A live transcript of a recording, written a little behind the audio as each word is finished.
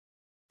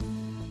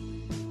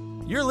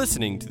You're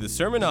listening to the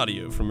sermon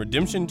audio from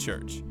Redemption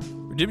Church.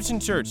 Redemption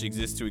Church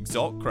exists to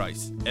exalt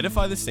Christ,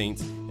 edify the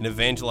saints, and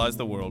evangelize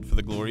the world for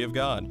the glory of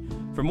God.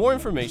 For more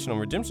information on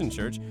Redemption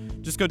Church,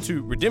 just go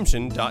to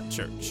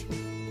redemption.church.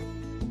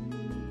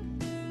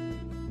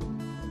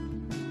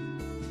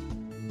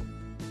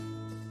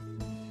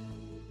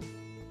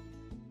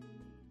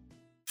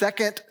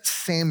 Second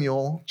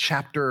Samuel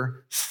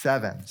chapter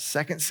 7.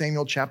 2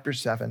 Samuel chapter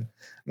 7.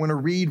 I'm going to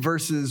read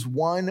verses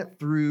 1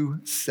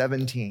 through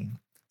 17.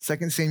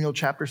 2 Samuel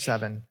chapter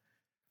 7,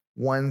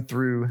 1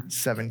 through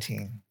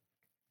 17.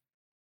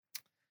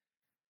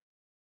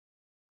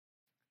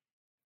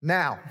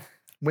 Now,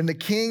 when the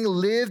king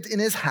lived in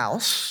his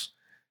house,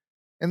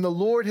 and the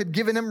Lord had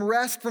given him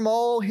rest from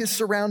all his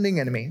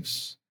surrounding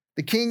enemies,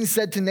 the king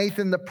said to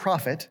Nathan the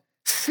prophet,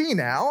 "See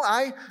now,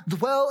 I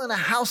dwell in a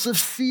house of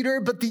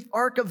cedar, but the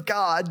ark of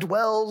God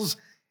dwells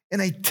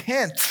in a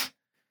tent."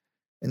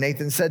 And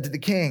Nathan said to the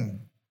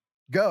king,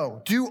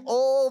 "Go, do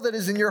all that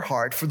is in your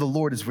heart, for the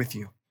Lord is with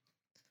you."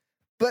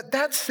 But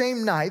that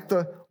same night,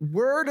 the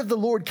word of the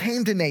Lord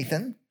came to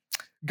Nathan,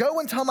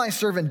 "Go and tell my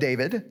servant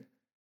David,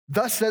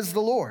 thus says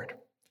the Lord,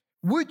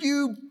 would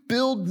you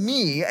build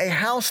me a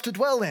house to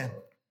dwell in?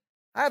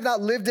 I have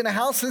not lived in a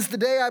house since the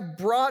day I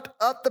brought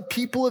up the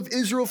people of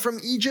Israel from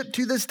Egypt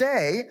to this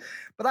day,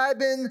 but I've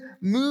been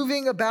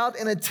moving about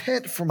in a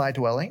tent for my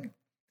dwelling.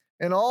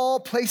 In all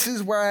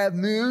places where I have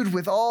moved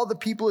with all the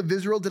people of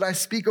Israel, did I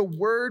speak a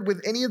word with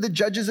any of the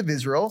judges of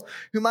Israel,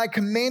 whom I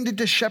commanded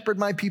to shepherd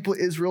my people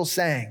Israel,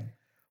 saying,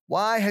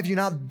 why have you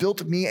not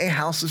built me a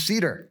house of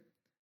cedar?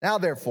 Now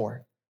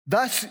therefore,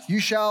 thus you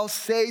shall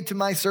say to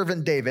my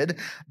servant David,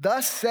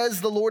 thus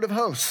says the Lord of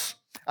hosts,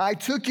 I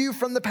took you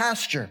from the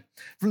pasture,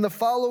 from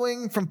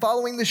following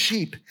the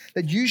sheep,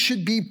 that you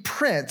should be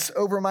prince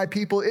over my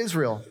people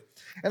Israel.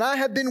 And I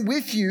have been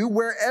with you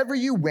wherever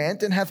you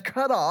went and have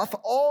cut off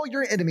all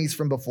your enemies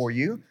from before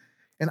you.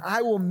 And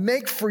I will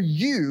make for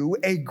you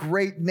a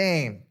great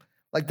name,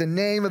 like the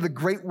name of the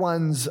great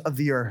ones of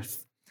the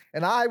earth.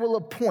 And I will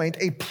appoint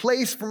a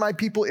place for my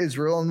people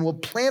Israel and will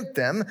plant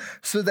them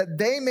so that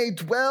they may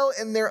dwell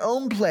in their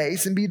own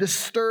place and be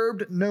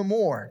disturbed no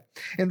more.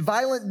 And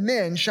violent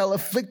men shall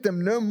afflict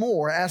them no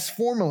more as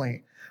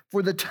formerly,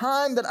 for the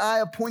time that I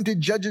appointed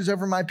judges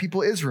over my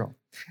people Israel.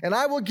 And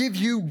I will give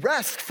you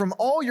rest from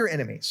all your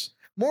enemies.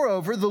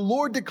 Moreover, the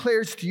Lord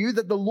declares to you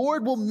that the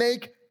Lord will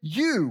make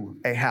you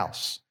a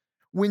house.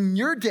 When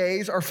your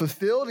days are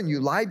fulfilled and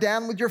you lie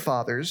down with your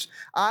fathers,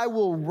 I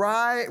will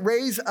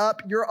raise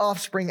up your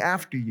offspring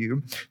after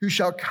you, who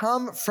shall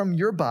come from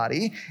your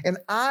body, and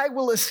I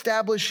will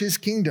establish his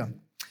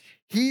kingdom.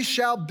 He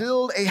shall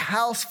build a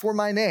house for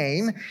my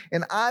name,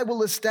 and I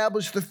will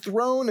establish the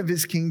throne of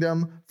his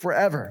kingdom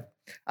forever.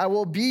 I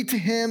will be to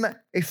him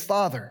a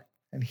father,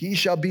 and he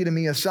shall be to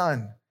me a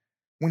son.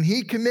 When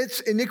he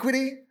commits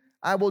iniquity,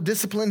 I will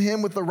discipline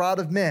him with the rod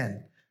of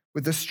men,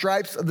 with the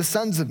stripes of the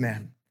sons of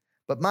men.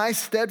 But my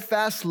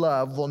steadfast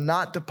love will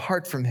not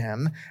depart from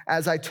him,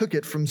 as I took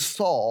it from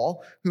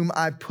Saul, whom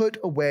I put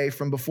away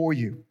from before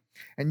you.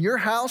 And your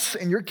house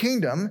and your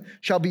kingdom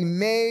shall be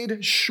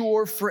made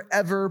sure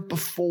forever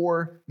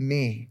before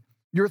me.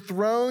 Your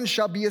throne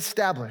shall be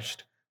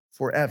established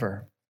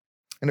forever.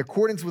 In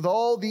accordance with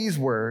all these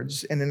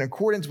words, and in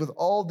accordance with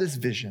all this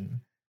vision,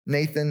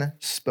 Nathan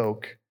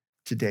spoke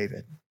to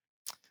David.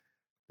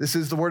 This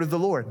is the word of the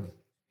Lord.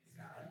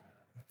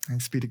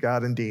 Thanks be to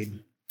God indeed.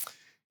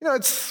 You know,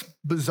 it's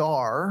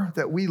bizarre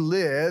that we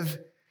live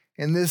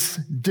in this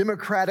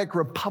democratic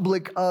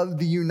republic of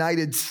the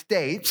United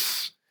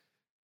States,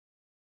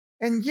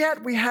 and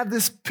yet we have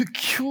this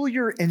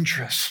peculiar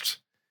interest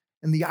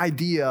in the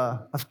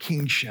idea of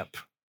kingship.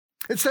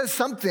 It says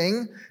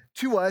something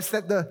to us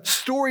that the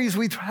stories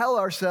we tell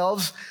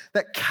ourselves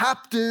that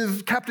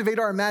captivate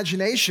our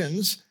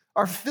imaginations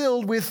are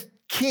filled with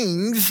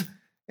kings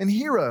and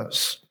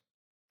heroes.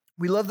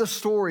 We love the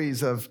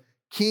stories of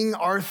King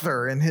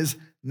Arthur and his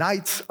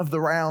Knights of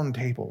the Round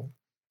Table.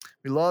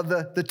 We love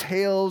the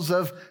tales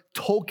of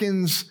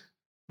Tolkien's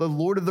The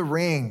Lord of the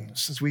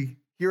Rings. As we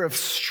hear of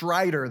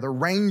Strider, the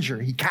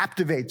ranger, he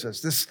captivates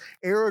us. This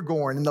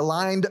Aragorn in the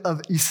line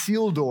of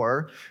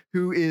Isildur,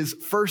 who is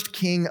first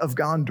king of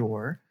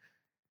Gondor.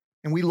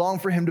 And we long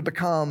for him to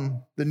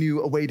become the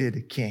new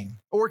awaited king.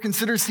 Or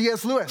consider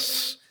C.S.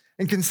 Lewis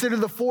and consider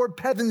the 4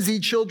 Pevensey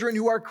children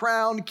who are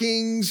crowned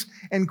kings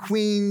and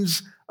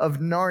queens of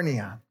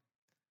Narnia.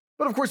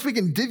 But of course, we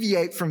can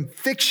deviate from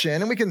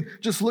fiction and we can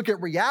just look at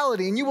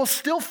reality, and you will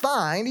still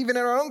find, even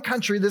in our own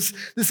country, this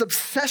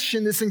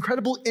obsession, this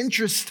incredible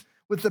interest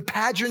with the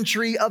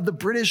pageantry of the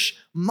British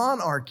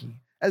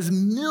monarchy, as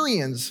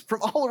millions from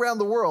all around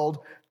the world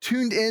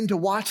tuned in to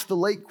watch the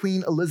late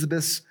Queen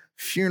Elizabeth's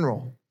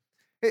funeral.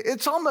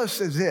 It's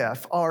almost as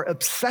if our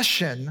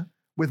obsession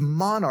with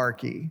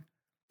monarchy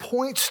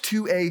points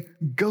to a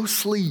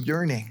ghostly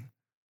yearning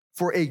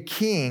for a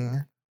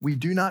king we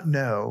do not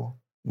know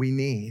we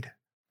need.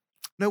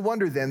 No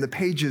wonder then the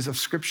pages of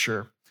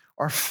Scripture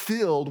are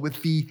filled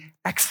with the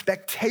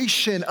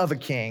expectation of a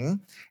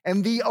king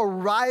and the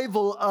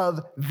arrival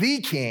of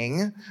the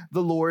king,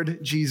 the Lord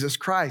Jesus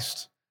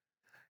Christ.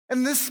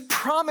 And this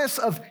promise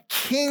of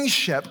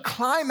kingship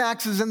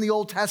climaxes in the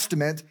Old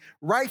Testament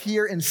right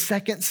here in 2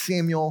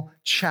 Samuel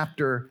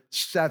chapter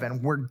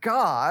 7, where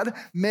God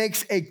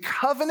makes a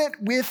covenant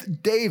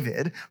with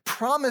David,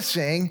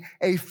 promising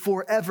a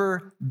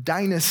forever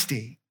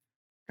dynasty.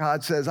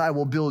 God says, I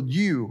will build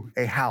you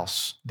a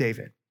house,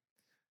 David.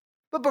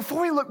 But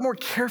before we look more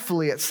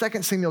carefully at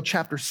 2 Samuel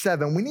chapter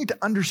 7, we need to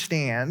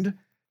understand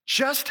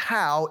just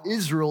how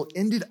Israel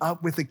ended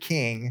up with a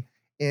king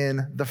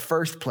in the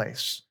first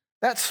place.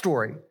 That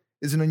story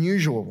is an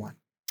unusual one.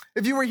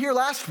 If you were here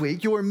last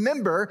week, you'll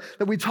remember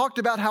that we talked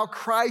about how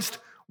Christ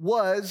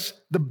was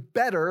the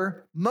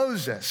better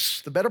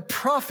Moses, the better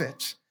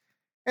prophet.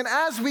 And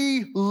as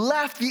we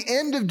left the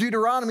end of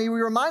Deuteronomy,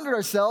 we reminded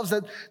ourselves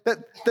that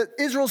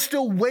Israel's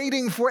still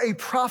waiting for a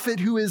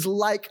prophet who is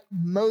like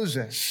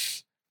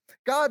Moses.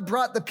 God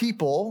brought the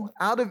people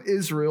out of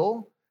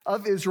Israel,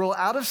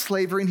 out of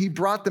slavery, and he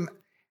brought them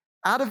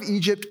out of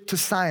Egypt to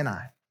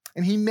Sinai.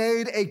 And he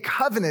made a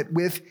covenant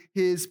with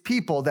his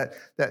people that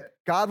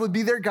God would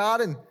be their God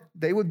and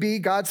they would be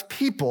God's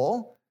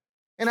people.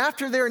 And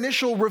after their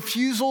initial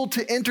refusal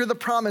to enter the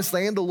promised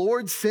land, the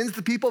Lord sends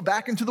the people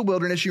back into the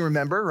wilderness, you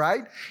remember,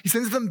 right? He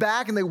sends them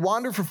back and they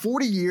wander for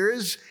 40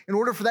 years in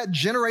order for that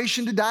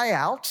generation to die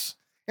out.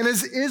 And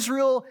as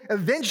Israel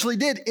eventually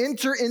did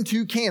enter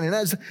into Canaan,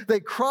 as they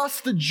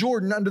crossed the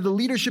Jordan under the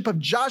leadership of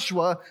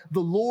Joshua,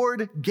 the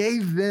Lord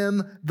gave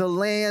them the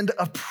land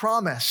of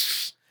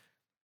promise.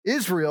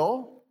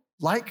 Israel,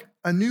 like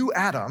a new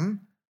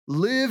Adam,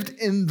 lived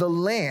in the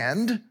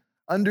land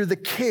under the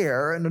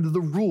care and under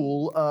the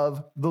rule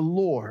of the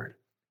Lord.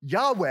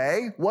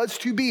 Yahweh was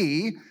to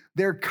be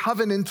their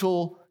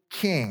covenantal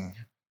king.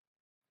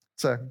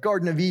 It's a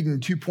Garden of Eden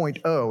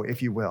 2.0,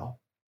 if you will.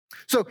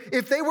 So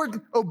if they were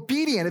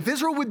obedient, if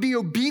Israel would be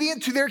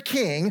obedient to their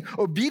king,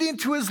 obedient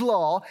to his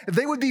law, if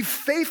they would be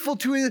faithful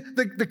to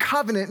the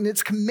covenant and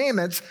its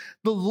commandments,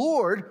 the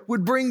Lord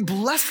would bring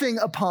blessing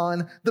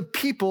upon the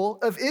people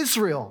of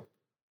Israel.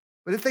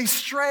 But if they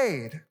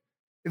strayed,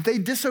 if they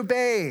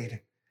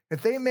disobeyed,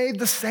 if they made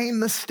the same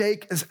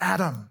mistake as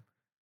Adam,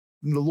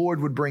 then the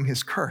Lord would bring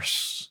his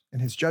curse and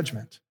his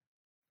judgment.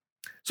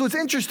 So it's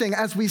interesting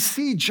as we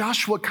see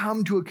Joshua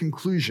come to a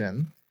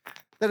conclusion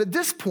that at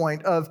this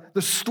point of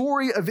the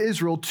story of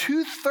Israel,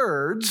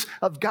 2/3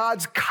 of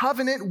God's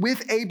covenant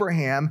with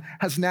Abraham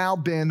has now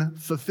been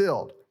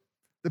fulfilled.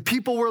 The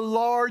people were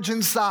large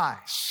in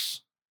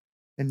size,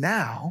 and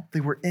now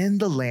they were in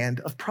the land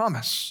of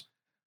promise.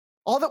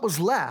 All that was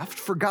left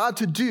for God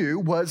to do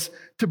was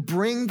to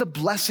bring the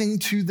blessing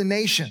to the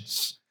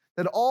nations,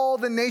 that all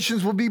the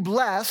nations will be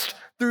blessed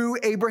through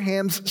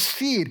Abraham's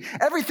seed.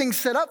 Everything's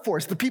set up for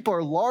us. The people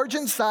are large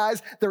in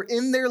size, they're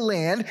in their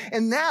land,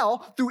 and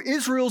now through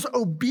Israel's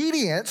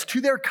obedience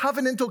to their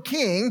covenantal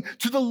king,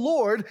 to the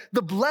Lord,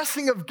 the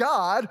blessing of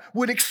God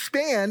would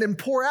expand and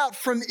pour out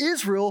from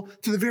Israel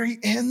to the very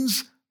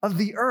ends of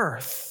the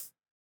earth.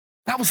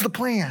 That was the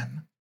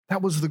plan.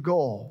 That was the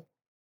goal.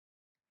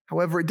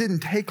 However, it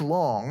didn't take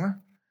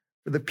long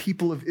for the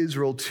people of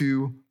Israel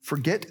to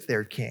forget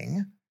their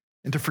king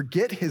and to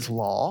forget his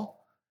law.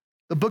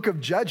 The book of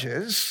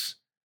Judges,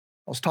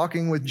 I was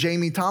talking with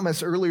Jamie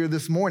Thomas earlier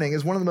this morning,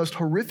 is one of the most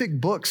horrific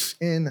books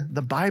in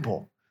the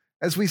Bible.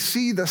 As we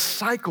see the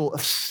cycle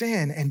of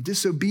sin and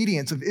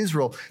disobedience of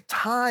Israel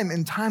time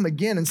and time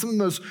again in some of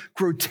the most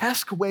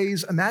grotesque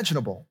ways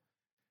imaginable.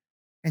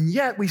 And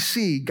yet we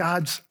see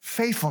God's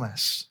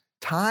faithfulness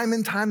time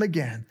and time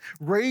again,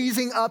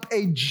 raising up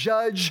a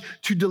judge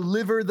to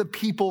deliver the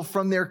people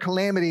from their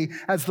calamity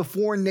as the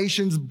foreign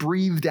nations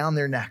breathe down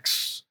their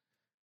necks.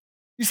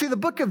 You see, the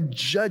book of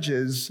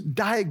Judges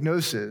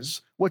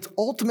diagnoses what's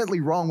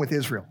ultimately wrong with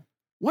Israel.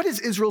 What is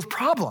Israel's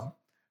problem?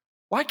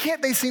 Why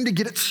can't they seem to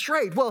get it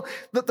straight? Well,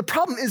 the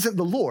problem isn't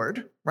the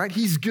Lord, right?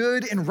 He's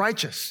good and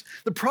righteous.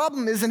 The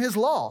problem isn't his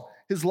law.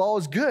 His law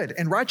is good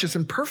and righteous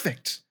and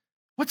perfect.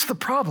 What's the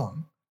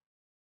problem?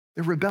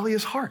 Their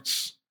rebellious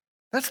hearts.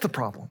 That's the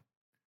problem.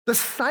 The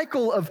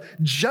cycle of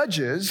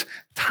Judges,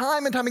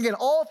 time and time again,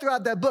 all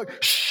throughout that book,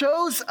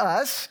 shows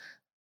us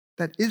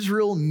that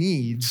Israel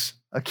needs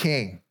a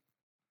king.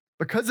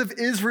 Because of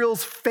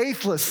Israel's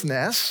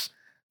faithlessness,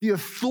 the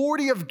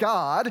authority of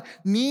God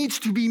needs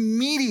to be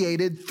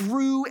mediated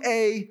through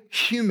a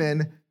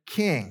human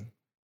king.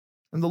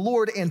 And the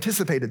Lord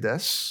anticipated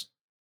this,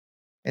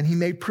 and he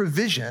made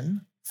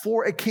provision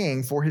for a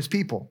king for his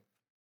people.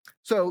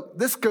 So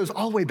this goes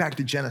all the way back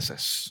to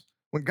Genesis.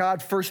 When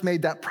God first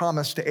made that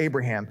promise to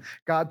Abraham,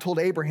 God told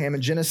Abraham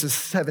in Genesis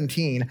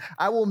 17,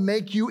 I will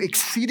make you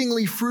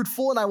exceedingly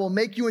fruitful, and I will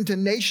make you into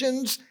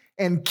nations,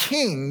 and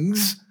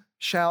kings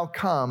shall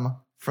come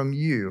from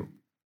you.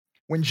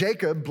 When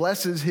Jacob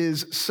blesses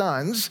his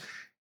sons,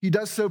 he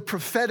does so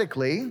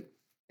prophetically,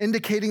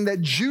 indicating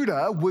that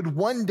Judah would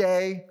one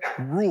day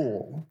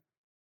rule.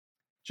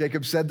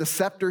 Jacob said, the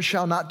scepter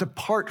shall not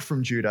depart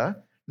from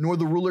Judah, nor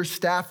the ruler's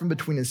staff from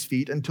between his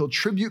feet, until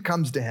tribute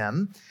comes to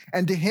him,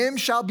 and to him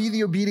shall be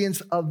the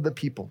obedience of the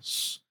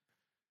peoples.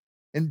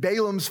 In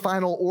Balaam's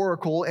final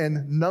oracle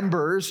in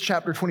Numbers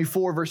chapter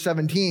 24, verse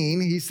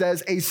 17, he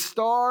says, "A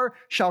star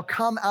shall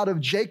come out of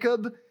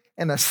Jacob,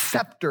 and a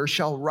scepter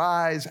shall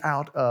rise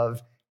out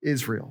of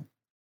Israel."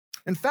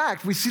 In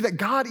fact, we see that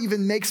God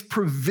even makes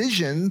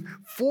provision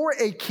for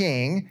a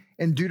king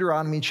in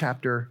Deuteronomy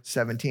chapter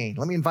 17.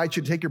 Let me invite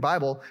you to take your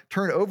Bible,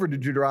 turn over to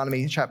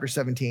Deuteronomy chapter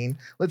 17.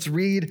 Let's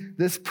read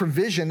this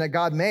provision that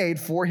God made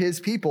for his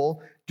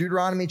people,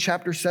 Deuteronomy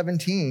chapter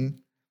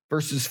 17,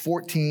 verses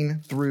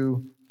 14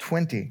 through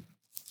 20.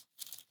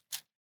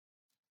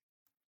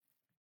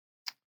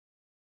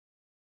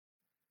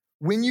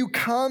 "When you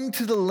come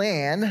to the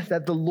land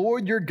that the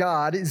Lord your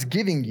God is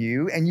giving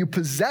you, and you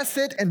possess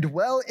it and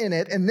dwell in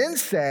it, and then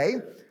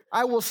say,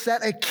 'I will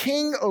set a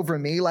king over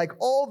me like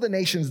all the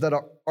nations that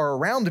are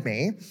around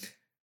me,'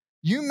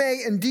 you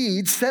may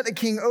indeed set a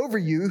king over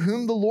you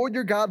whom the Lord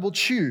your God will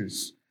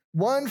choose.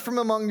 One from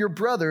among your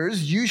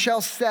brothers you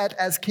shall set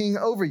as king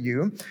over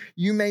you.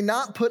 You may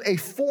not put a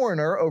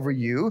foreigner over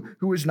you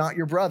who is not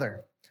your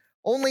brother.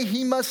 Only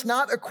he must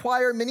not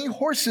acquire many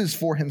horses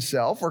for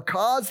himself or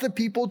cause the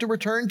people to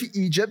return to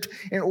Egypt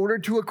in order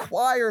to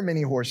acquire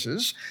many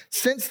horses,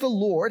 since the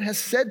Lord has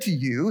said to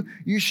you,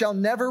 'You shall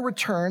never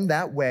return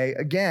that way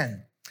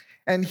again.'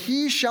 And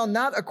he shall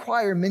not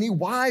acquire many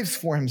wives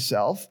for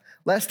himself,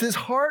 lest his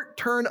heart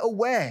turn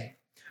away.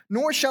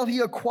 Nor shall he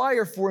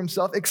acquire for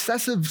himself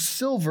excessive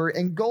silver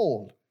and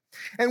gold.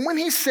 And when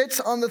he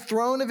sits on the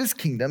throne of his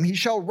kingdom, he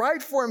shall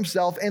write for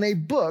himself in a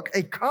book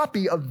a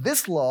copy of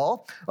this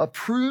law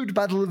approved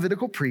by the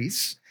Levitical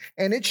priests,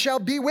 and it shall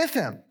be with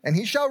him, and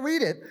he shall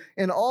read it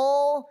in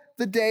all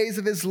the days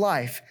of his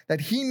life,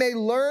 that he may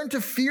learn to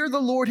fear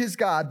the Lord his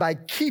God by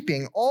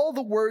keeping all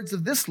the words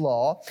of this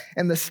law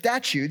and the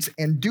statutes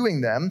and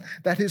doing them,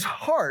 that his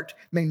heart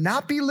may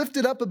not be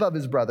lifted up above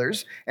his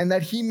brothers, and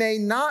that he may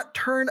not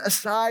turn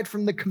aside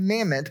from the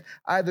commandment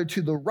either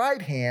to the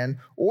right hand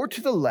or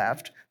to the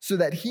left, so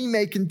that he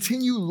may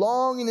continue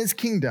long in his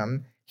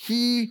kingdom,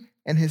 he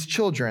and his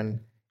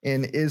children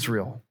in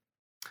Israel."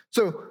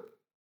 So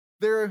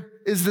there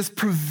is this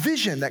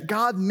provision that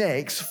God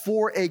makes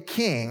for a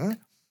king.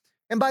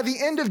 And by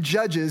the end of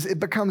Judges, it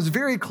becomes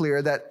very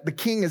clear that the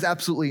king is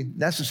absolutely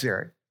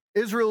necessary.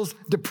 Israel's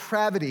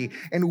depravity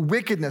and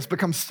wickedness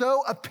becomes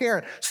so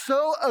apparent,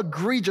 so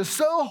egregious,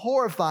 so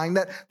horrifying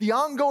that the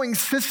ongoing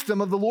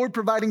system of the Lord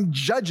providing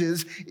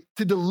judges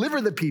to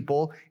deliver the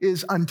people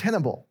is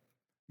untenable.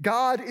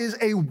 God is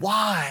a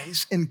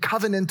wise and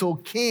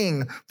covenantal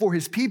king for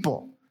his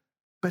people,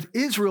 but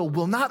Israel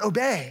will not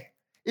obey.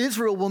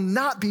 Israel will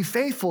not be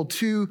faithful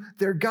to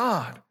their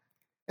God.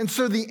 And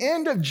so the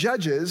end of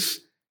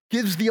Judges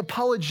gives the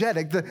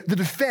apologetic, the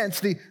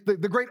defense, the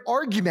great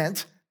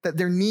argument that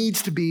there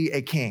needs to be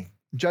a king.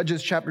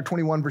 Judges chapter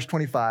 21, verse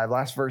 25,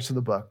 last verse of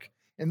the book.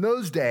 "In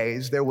those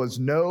days, there was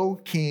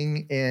no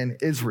king in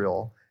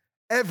Israel.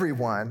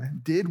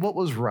 Everyone did what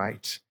was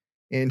right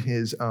in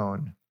his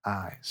own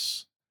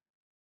eyes."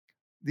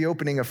 The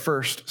opening of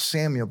 1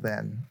 Samuel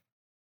then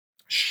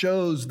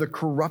shows the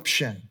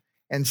corruption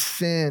and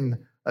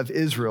sin of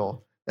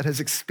Israel that has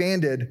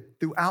expanded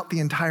throughout the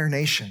entire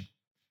nation,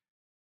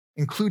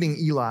 including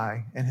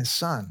Eli and his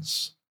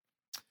sons.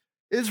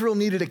 Israel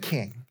needed a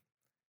king.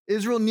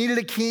 Israel needed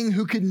a king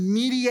who could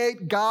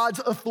mediate God's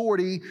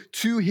authority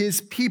to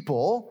his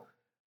people.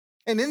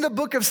 And in the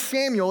book of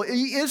Samuel,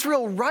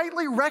 Israel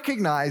rightly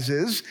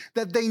recognizes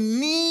that they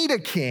need a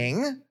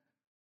king,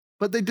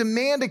 but they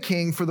demand a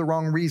king for the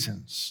wrong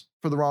reasons,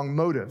 for the wrong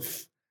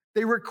motive.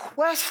 They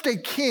request a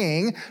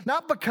king,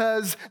 not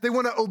because they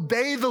want to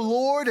obey the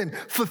Lord and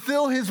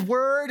fulfill his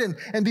word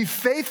and be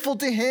faithful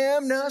to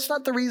him. No, that's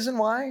not the reason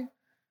why.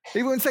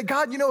 They wouldn't say,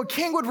 "God, a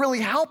king would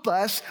really help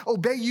us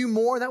obey you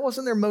more." That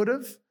wasn't their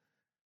motive.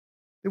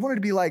 They wanted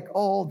to be like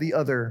all the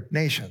other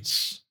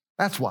nations.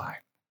 That's why.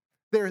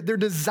 Their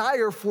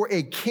desire for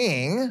a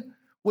king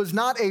was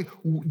not a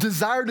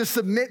desire to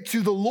submit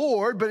to the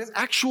Lord, but an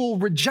actual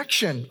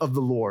rejection of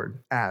the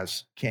Lord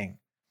as king.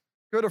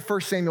 Go to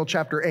 1 Samuel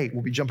chapter 8.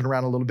 We'll be jumping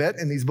around a little bit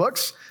in these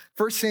books.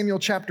 1 Samuel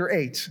chapter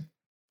 8,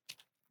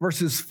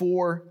 verses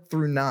 4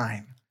 through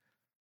 9.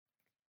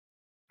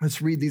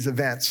 Let's read these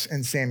events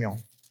in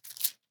Samuel.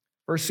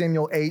 1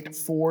 Samuel 8,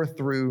 4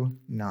 through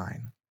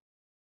 9.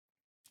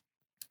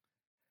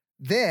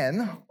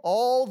 "Then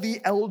all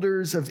the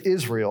elders of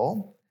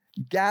Israel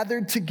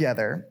gathered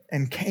together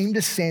and came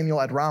to Samuel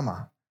at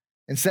Ramah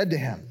and said to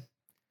him,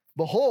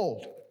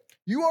 'Behold,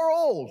 you are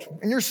old,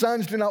 and your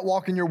sons do not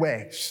walk in your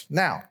ways.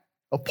 Now,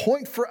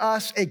 appoint for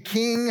us a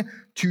king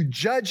to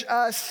judge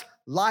us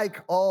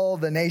like all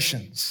the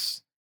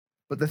nations.'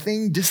 But the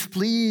thing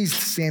displeased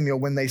Samuel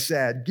when they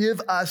said, 'Give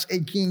us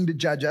a king to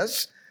judge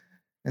us.'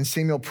 And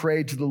Samuel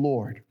prayed to the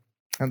Lord.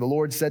 And the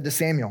Lord said to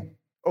Samuel,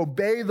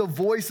 'Obey the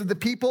voice of the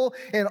people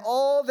in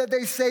all that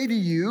they say to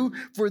you,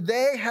 for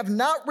they have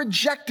not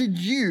rejected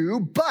you,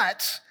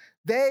 but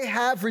They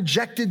have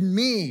rejected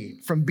me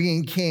from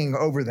being king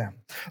over them,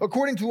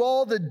 according to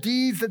all the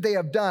deeds that they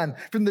have done.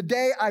 From the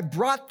day I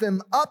brought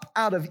them up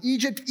out of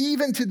Egypt,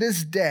 even to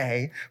this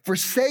day,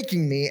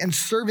 forsaking me and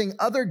serving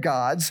other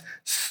gods,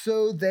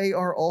 so they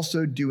are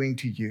also doing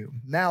to you.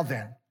 Now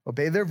then,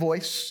 obey their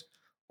voice,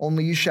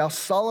 only you shall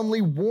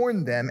solemnly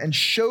warn them and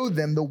show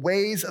them the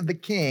ways of the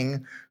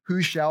king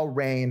who shall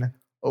reign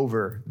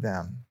over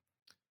them.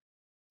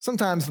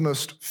 Sometimes the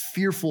most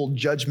fearful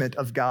judgment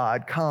of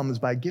God comes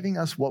by giving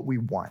us what we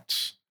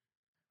want.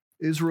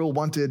 Israel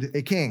wanted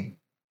a king,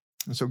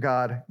 and so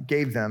God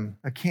gave them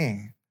a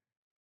king.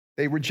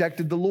 They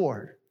rejected the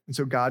Lord, and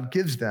so God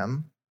gives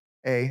them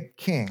a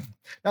king.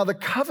 Now, the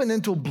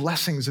covenantal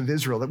blessings of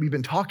Israel that we've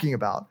been talking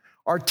about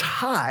are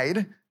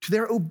tied to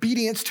their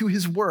obedience to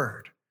his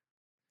word.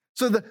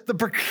 So the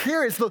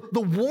precarious, the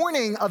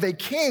warning of a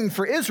king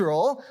for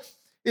Israel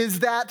is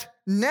that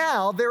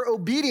now their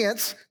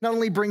obedience not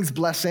only brings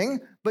blessing,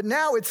 but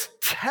now it's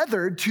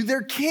tethered to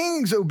their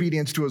king's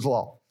obedience to his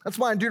law. That's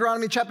why in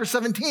Deuteronomy chapter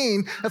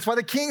 17, that's why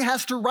the king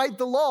has to write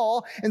the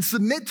law and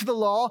submit to the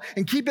law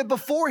and keep it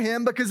before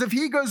him, because if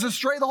he goes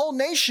astray, the whole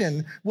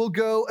nation will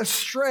go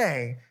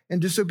astray in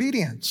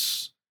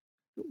disobedience.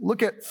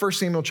 Look at 1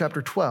 Samuel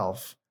chapter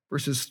 12,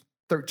 verses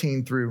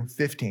 13 through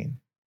 15.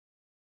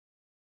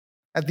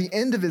 At the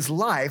end of his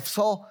life,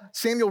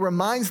 Samuel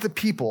reminds the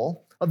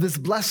people of this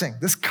blessing,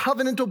 this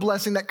covenantal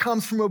blessing that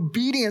comes from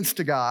obedience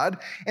to God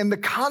and the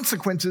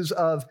consequences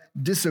of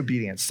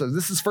disobedience. So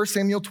this is 1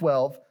 Samuel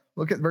 12.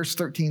 Look at verse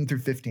 13 through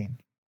 15.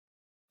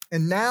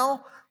 And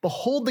now,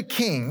 behold the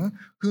king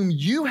whom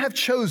you have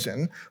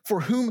chosen,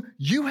 for whom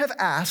you have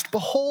asked.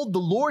 Behold, the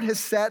Lord has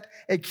set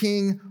a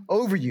king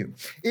over you.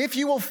 If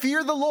you will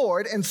fear the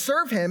Lord and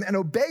serve him and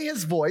obey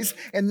his voice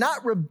and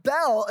not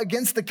rebel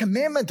against the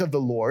commandment of the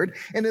Lord,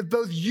 and if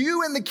both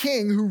you and the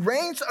king who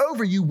reigns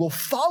over you will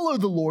follow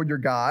the Lord your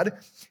God,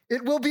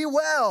 it will be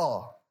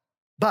well.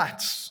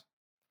 But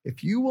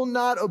if you will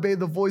not obey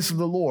the voice of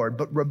the Lord,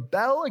 but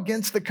rebel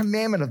against the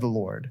commandment of the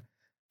Lord,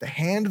 the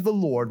hand of the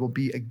Lord will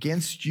be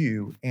against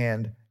you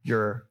and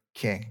your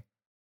king.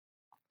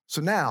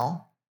 So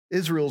now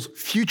Israel's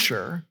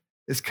future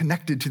is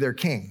connected to their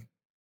king.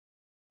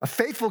 A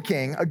faithful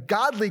king, a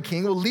godly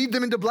king, will lead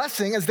them into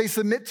blessing as they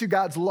submit to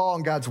God's law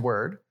and God's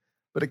word.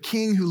 But a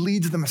king who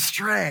leads them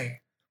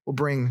astray will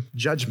bring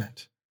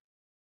judgment.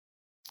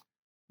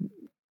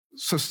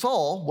 So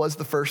Saul was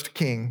the first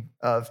king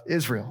of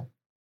Israel.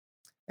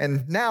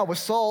 And now with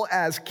Saul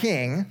as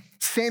king,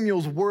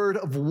 Samuel's word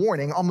of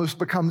warning almost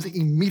becomes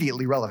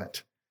immediately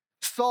relevant.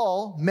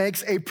 Saul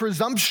makes a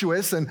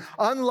presumptuous and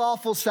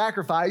unlawful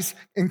sacrifice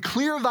in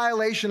clear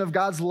violation of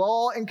God's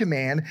law and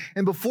command,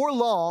 and before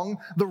long,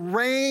 the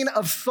reign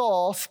of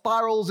Saul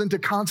spirals into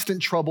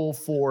constant trouble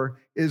for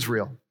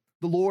Israel.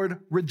 The Lord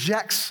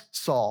rejects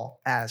Saul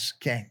as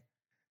king,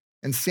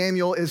 and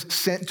Samuel is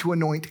sent to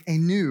anoint a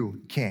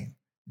new king,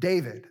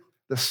 David,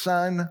 the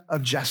son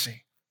of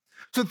Jesse.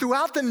 So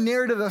throughout the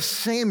narrative of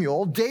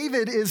Samuel,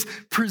 David is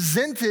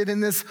presented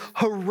in this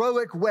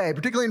heroic way,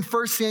 particularly in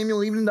 1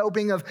 Samuel, even in the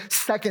opening of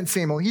 2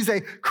 Samuel. He's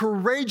a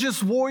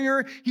courageous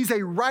warrior. He's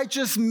a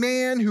righteous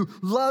man who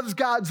loves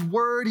God's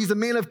word. He's a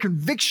man of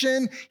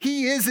conviction.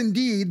 He is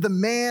indeed the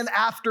man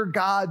after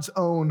God's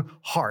own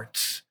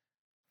heart.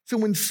 So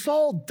when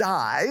Saul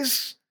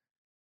dies,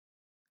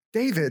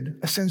 David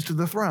ascends to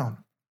the throne.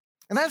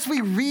 And as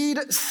we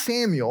read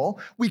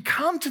Samuel, we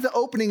come to the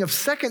opening of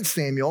 2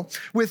 Samuel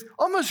with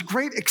almost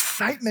great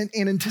excitement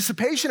and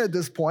anticipation at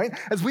this point,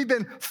 as we've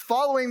been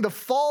following the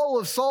fall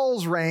of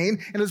Saul's reign,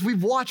 and as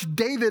we've watched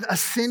David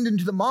ascend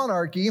into the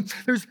monarchy,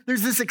 there's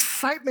this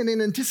excitement and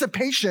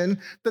anticipation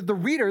that the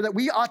reader, that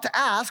we ought to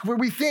ask, where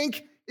we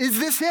think, is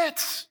this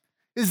it?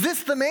 Is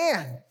this the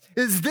man?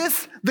 Is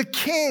this the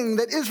king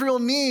that Israel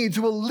needs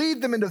who will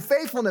lead them into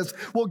faithfulness?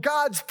 Will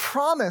God's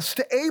promise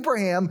to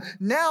Abraham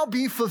now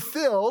be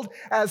fulfilled,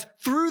 as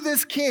through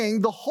this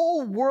king, the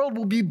whole world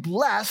will be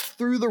blessed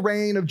through the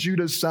reign of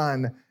Judah's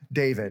son,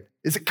 David?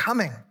 Is it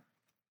coming?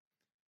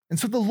 And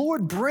so the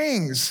Lord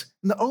brings,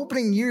 in the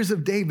opening years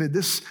of David,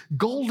 this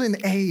golden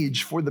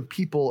age for the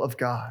people of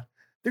God.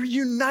 They're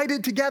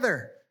united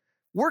together,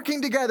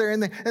 working together.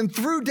 And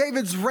through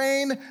David's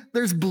reign,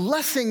 there's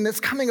blessing that's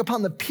coming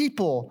upon the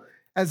people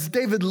as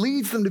David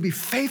leads them to be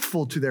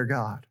faithful to their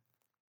God.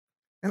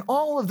 And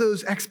all of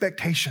those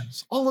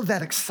expectations, all of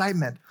that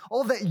excitement, all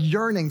of that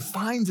yearning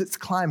finds its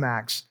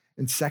climax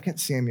in 2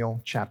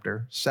 Samuel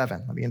chapter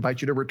 7. Let me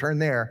invite you to return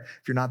there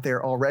if you're not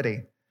there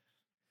already.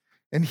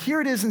 And here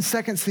it is in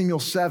 2 Samuel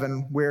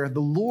 7 where the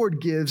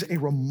Lord gives a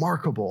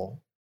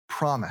remarkable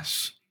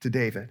promise to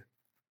David.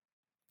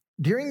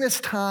 During this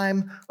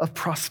time of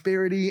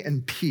prosperity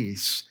and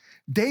peace,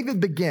 David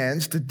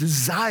begins to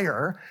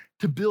desire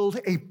to build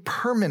a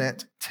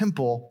permanent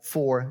temple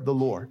for the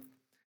Lord.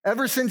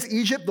 Ever since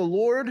Egypt, the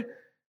Lord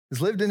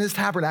has lived in his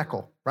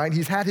tabernacle, right?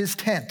 He's had his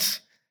tent,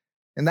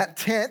 and that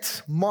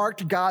tent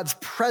marked God's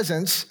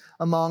presence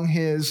among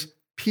his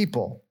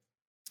people.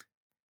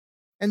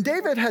 And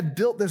David had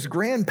built this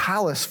grand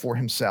palace for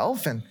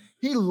himself, and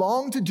he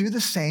longed to do the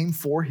same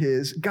for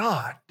his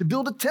God, to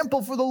build a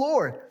temple for the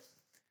Lord.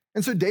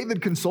 And so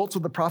David consults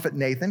with the prophet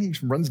Nathan. He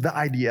runs the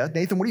idea.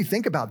 Nathan, what do you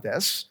think about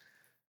this?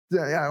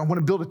 I want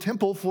to build a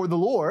temple for the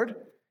Lord.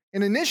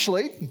 And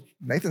initially,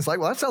 Nathan's like,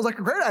 well, that sounds like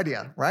a great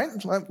idea, right?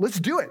 Let's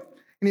do it.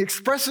 And he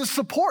expresses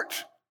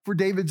support for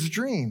David's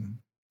dream.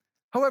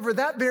 However,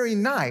 that very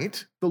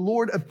night, the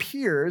Lord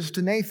appears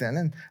to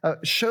Nathan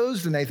and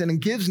shows to Nathan and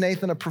gives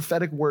Nathan a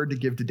prophetic word to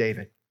give to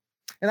David.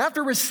 And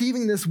after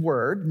receiving this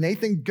word,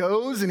 Nathan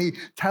goes and he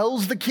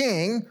tells the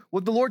king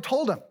what the Lord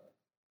told him.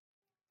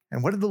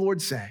 And what did the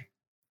Lord say?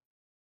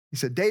 He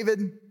said,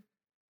 David,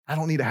 I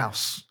don't need a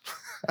house.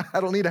 I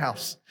don't need a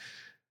house.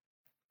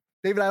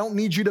 David, I don't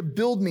need you to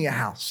build me a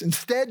house.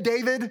 Instead,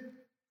 David,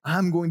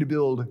 I'm going to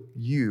build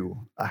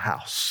you a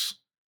house.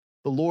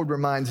 The Lord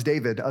reminds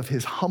David of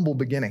his humble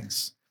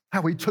beginnings,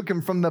 how he took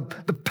him from the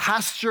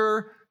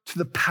pasture to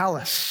the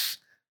palace,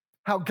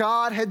 how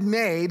God had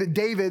made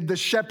David the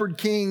shepherd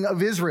king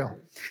of Israel.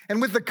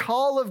 And with the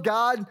call of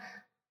God,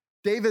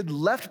 David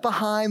left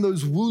behind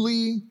those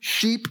woolly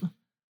sheep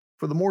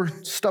for the more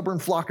stubborn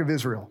flock of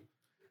Israel.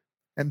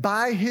 And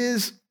by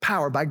his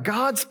power, by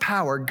God's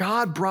power,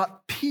 God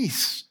brought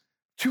peace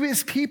to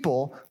his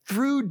people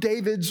through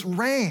David's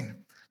reign.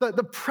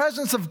 The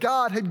presence of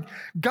God had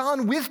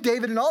gone with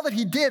David in all that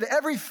he did.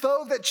 Every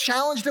foe that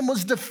challenged him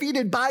was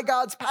defeated by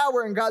God's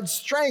power and God's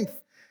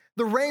strength.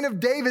 The reign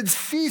of David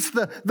ceased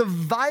the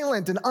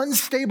violent and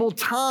unstable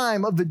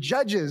time of the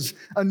judges.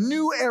 A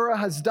new era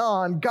has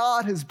dawned.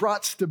 God has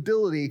brought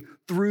stability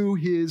through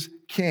his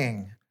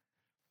king.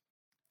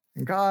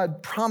 And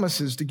God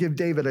promises to give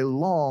David a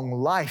long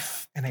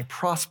life and a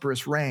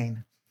prosperous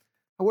reign.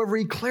 However,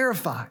 he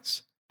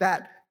clarifies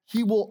that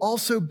he will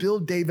also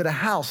build David a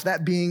house,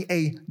 that being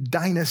a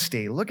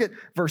dynasty. Look at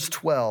verse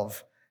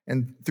 12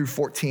 and through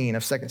 14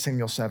 of 2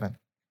 Samuel 7.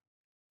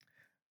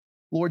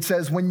 The Lord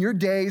says, when your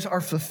days are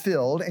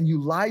fulfilled and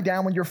you lie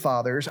down with your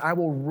fathers, I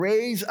will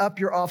raise up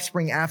your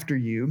offspring after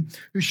you,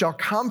 who shall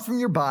come from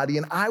your body,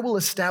 and I will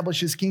establish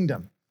his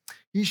kingdom.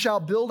 He shall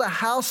build a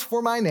house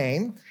for my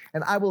name,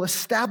 and I will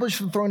establish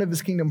the throne of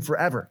his kingdom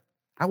forever.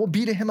 I will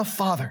be to him a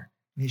father,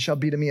 and he shall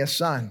be to me a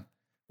son.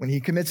 When he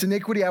commits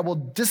iniquity, I will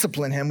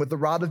discipline him with the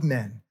rod of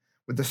men,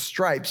 with the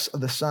stripes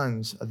of the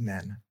sons of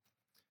men.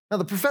 Now,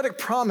 the prophetic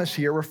promise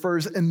here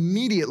refers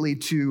immediately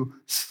to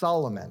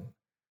Solomon.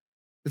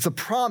 It's a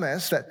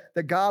promise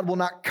that God will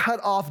not cut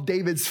off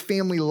David's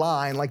family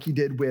line like he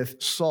did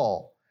with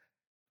Saul.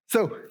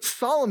 So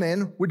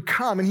Solomon would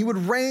come and he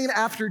would reign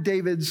after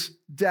David's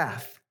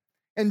death.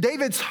 And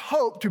David's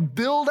hope to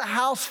build a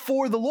house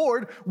for the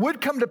Lord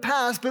would come to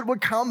pass, but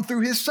would come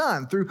through his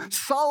son, through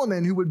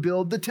Solomon, who would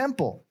build the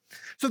temple.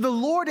 So the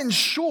Lord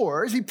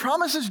ensures, he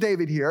promises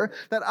David here,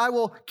 that I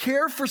will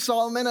care for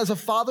Solomon as a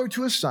father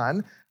to a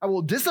son. I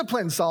will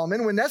discipline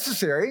Solomon when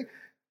necessary,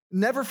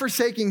 never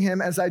forsaking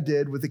him as I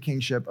did with the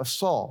kingship of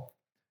Saul.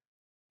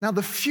 Now,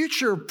 the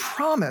future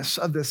promise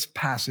of this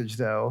passage,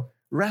 though,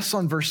 rests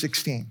on verse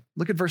 16.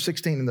 Look at verse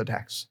 16 in the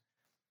text.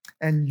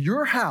 And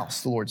your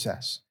house, the Lord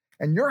says,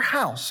 and your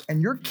house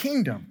and your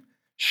kingdom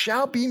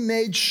shall be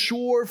made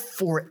sure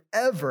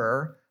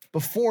forever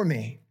before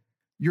me.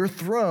 Your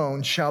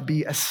throne shall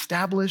be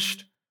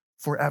established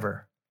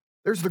forever.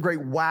 There's the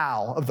great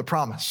wow of the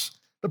promise.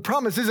 The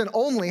promise isn't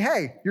only,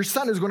 hey, your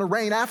son is going to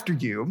reign after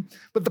you,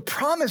 but the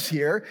promise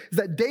here is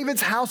that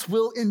David's house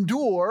will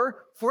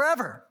endure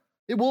forever.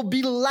 It will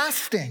be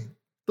lasting.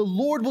 The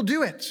Lord will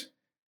do it.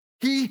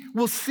 He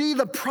will see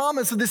the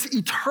promise of this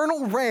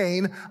eternal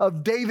reign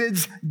of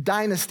David's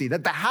dynasty,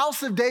 that the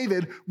house of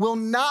David will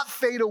not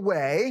fade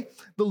away.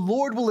 The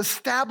Lord will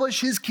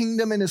establish his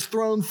kingdom and his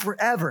throne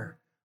forever.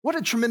 What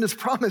a tremendous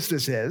promise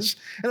this is.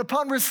 And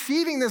upon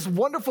receiving this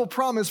wonderful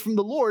promise from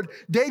the Lord,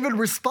 David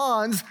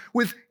responds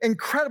with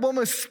incredible,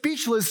 almost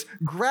speechless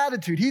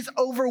gratitude. He's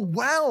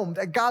overwhelmed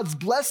at God's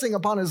blessing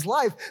upon his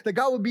life, that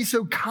God would be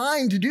so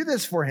kind to do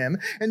this for him.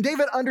 And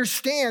David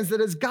understands that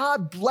as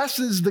God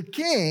blesses the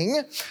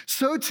king,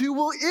 so too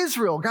will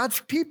Israel. God's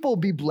people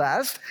be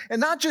blessed.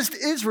 And not just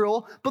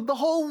Israel, but the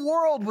whole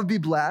world would be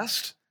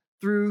blessed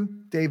through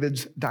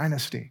David's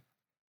dynasty.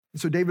 And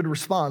so David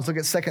responds. Look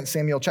at 2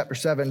 Samuel chapter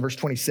 7, verse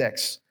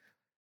 26.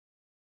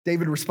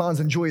 David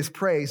responds in joyous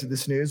praise at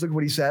this news. Look at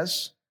what he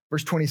says.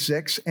 Verse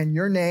 26, and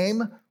your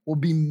name will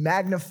be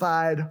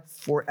magnified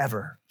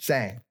forever,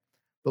 saying,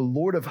 the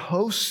Lord of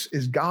hosts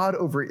is God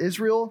over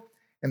Israel,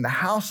 and the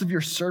house of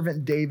your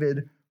servant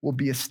David will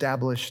be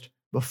established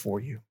before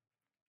you.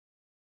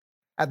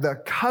 At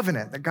the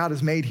covenant that God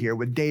has made here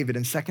with David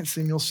in 2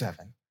 Samuel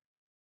 7,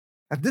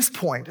 at this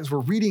point, as we're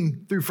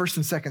reading through 1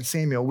 and 2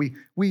 Samuel,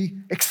 we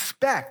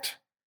expect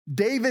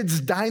David's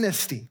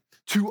dynasty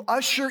to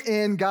usher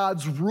in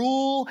God's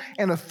rule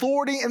and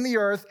authority in the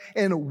earth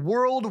and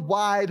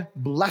worldwide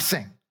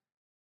blessing.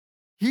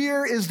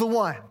 Here is the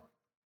one,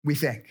 we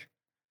think.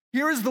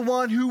 Here is the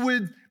one who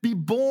would be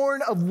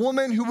born of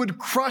woman who would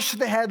crush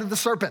the head of the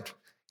serpent.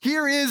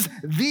 Here is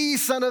the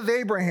son of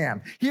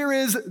Abraham. Here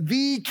is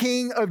the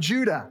king of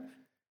Judah.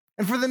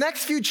 And for the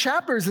next few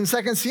chapters in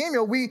 2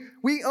 Samuel,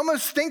 we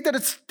almost think that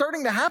it's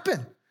starting to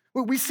happen.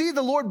 We see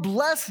the Lord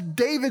bless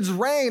David's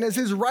reign as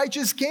his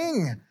righteous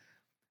king.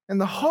 And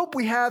the hope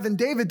we have in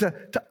David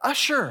to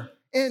usher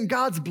in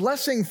God's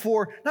blessing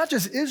for not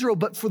just Israel,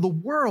 but for the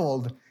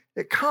world,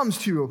 it comes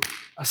to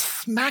a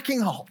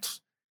smacking halt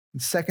in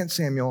 2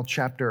 Samuel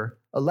chapter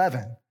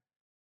 11,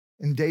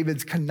 in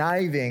David's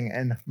conniving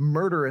and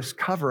murderous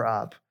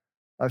cover-up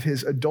of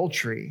his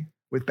adultery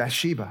with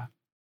Bathsheba.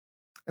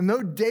 And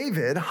though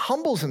David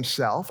humbles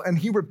himself and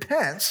he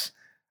repents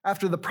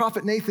after the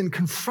prophet Nathan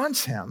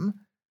confronts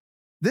him,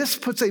 this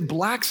puts a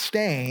black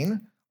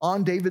stain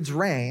on David's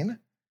reign,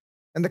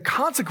 and the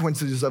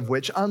consequences of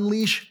which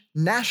unleash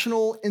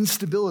national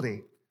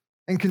instability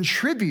and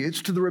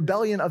contributes to the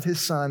rebellion of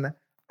his son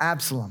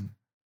Absalom.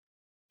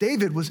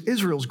 David was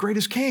Israel's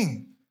greatest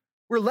king.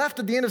 We're left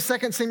at the end of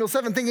 2 Samuel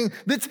 7 thinking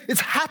that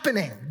it's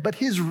happening, but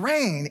his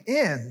reign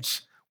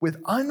ends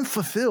with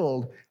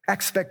unfulfilled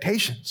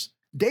expectations.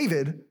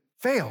 David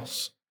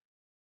fails.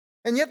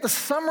 And yet the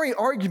summary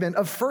argument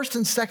of 1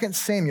 and 2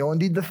 Samuel,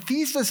 indeed the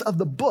thesis of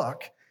the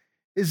book,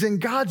 is in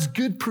God's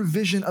good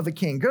provision of a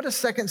king. Go to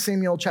 2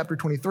 Samuel chapter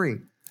 23.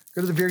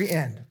 Go to the very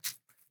end.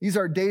 These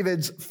are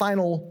David's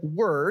final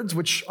words,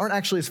 which aren't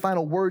actually his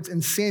final words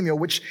in Samuel,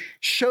 which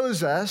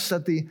shows us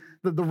that the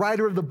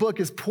writer of the book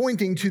is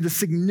pointing to the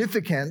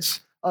significance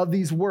of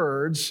these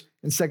words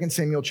in 2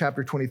 Samuel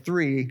chapter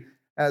 23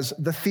 as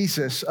the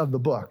thesis of the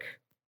book.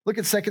 Look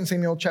at 2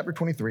 Samuel chapter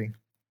 23,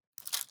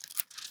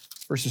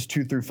 verses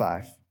 2 through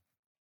 5.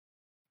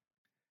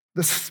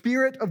 The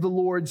Spirit of the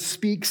Lord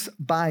speaks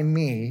by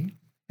me.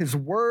 His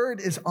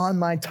word is on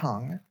my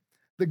tongue.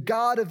 The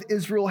God of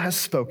Israel has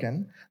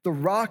spoken. The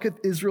Rock of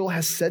Israel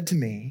has said to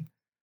me,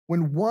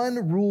 when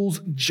one rules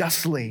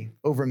justly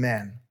over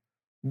men,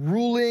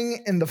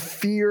 ruling in the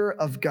fear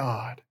of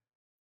God,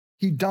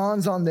 he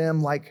dawns on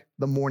them like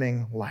the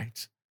morning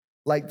light,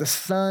 like the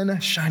sun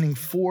shining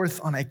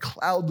forth on a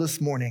cloudless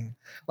morning,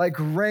 like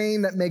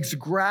rain that makes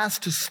grass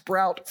to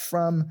sprout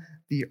from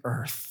the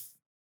earth.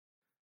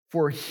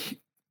 For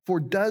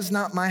does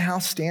not my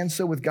house stand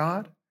so with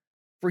God?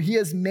 For he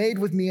has made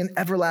with me an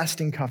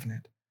everlasting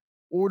covenant,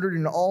 ordered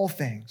in all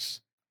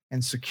things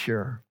and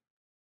secure.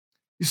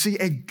 You see,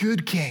 a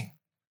good king,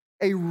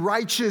 a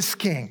righteous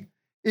king,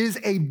 is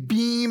a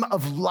beam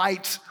of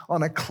light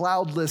on a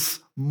cloudless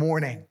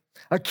morning.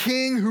 A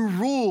king who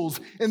rules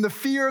in the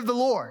fear of the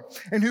Lord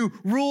and who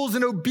rules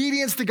in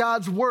obedience to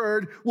God's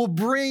word will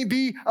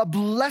be a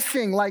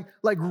blessing like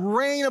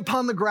rain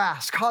upon the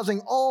grass,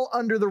 causing all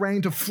under the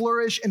rain to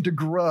flourish and to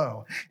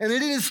grow. And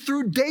it is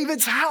through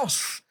David's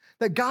house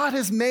that God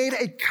has made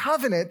a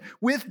covenant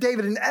with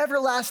David, an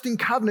everlasting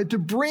covenant to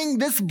bring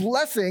this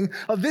blessing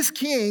of this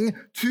king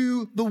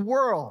to the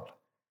world.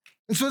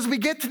 And so as we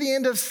get to the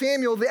end of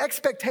Samuel, the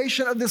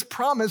expectation of this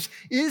promise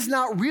is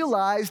not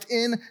realized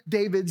in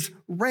David's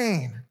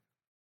reign.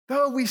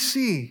 Though we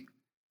see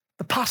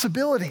the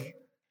possibility,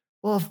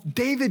 well, if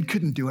David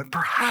couldn't do it,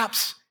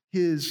 perhaps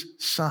his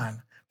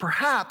son,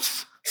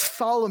 perhaps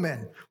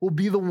Solomon will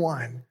be the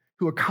one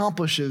who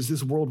accomplishes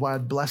this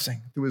worldwide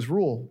blessing through his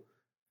rule.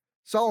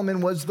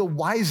 Solomon was the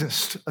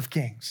wisest of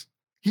kings.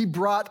 He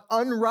brought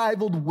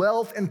unrivaled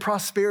wealth and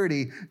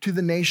prosperity to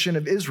the nation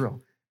of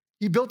Israel.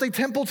 He built a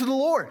temple to the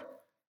Lord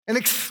and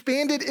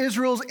expanded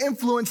Israel's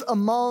influence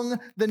among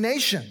the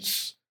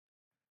nations.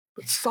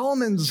 But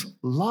Solomon's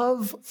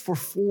love for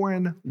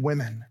foreign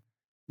women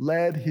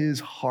led his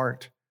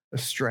heart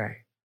astray.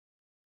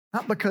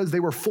 Not because they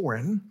were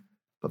foreign,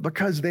 but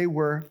because they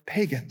were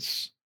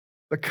pagans,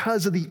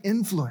 because of the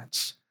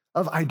influence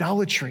of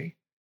idolatry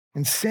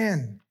and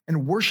sin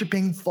and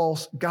worshiping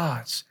false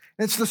gods.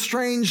 And it's the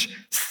strange,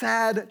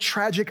 sad,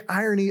 tragic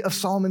irony of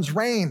Solomon's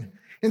reign.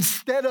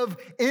 Instead of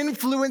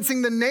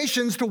influencing the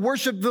nations to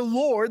worship the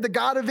Lord, the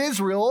God of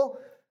Israel,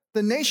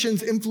 the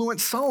nations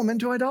influenced Solomon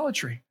to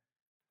idolatry.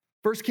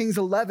 1 Kings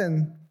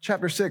 11,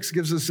 chapter 6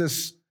 gives us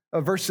this,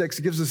 verse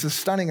 6 gives us this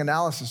stunning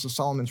analysis of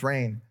Solomon's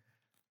reign.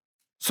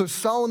 So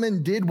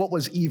Solomon did what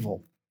was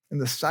evil in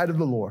the sight of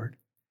the Lord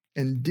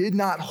and did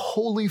not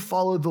wholly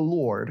follow the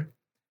Lord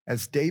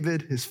as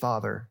David, his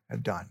father,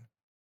 had done.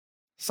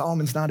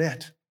 Solomon's not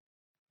it.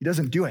 He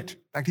doesn't do it. In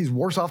fact, he's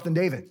worse off than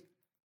David.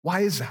 Why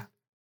is that?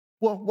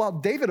 Well, while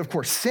David, of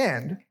course,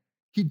 sinned,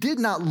 he did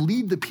not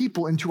lead the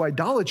people into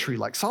idolatry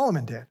like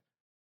Solomon did.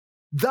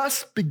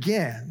 Thus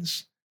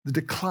begins the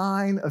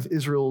decline of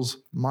Israel's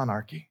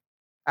monarchy.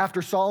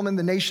 After Solomon,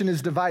 the nation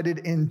is divided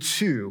in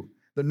two: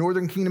 the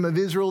northern kingdom of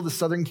Israel, the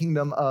southern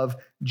kingdom of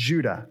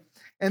Judah.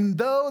 And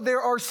though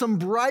there are some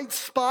bright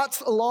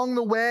spots along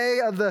the way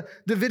of the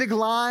Davidic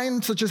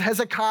line, such as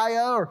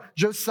Hezekiah or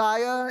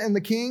Josiah and the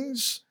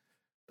kings,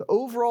 the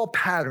overall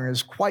pattern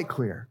is quite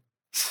clear: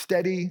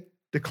 steady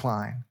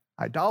decline,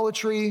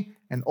 idolatry,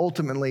 and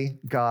ultimately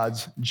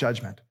God's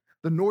judgment.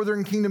 The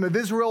northern kingdom of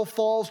Israel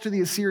falls to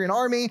the Assyrian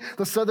army.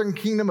 The southern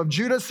kingdom of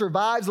Judah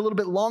survives a little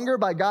bit longer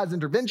by God's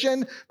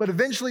intervention, but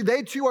eventually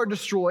they too are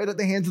destroyed at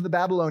the hands of the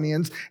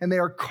Babylonians, and they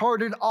are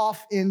carted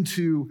off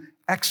into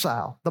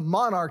exile. The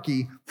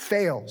monarchy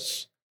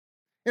fails.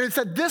 And it's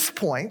at this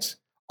point,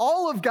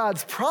 all of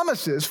God's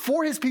promises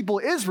for his people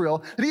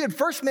Israel that he had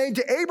first made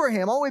to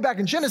Abraham all the way back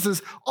in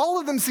Genesis, all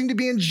of them seem to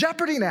be in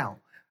jeopardy now.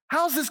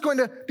 How's this going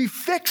to be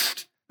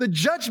fixed? The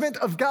judgment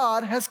of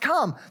God has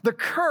come. The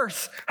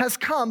curse has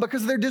come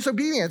because of their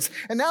disobedience.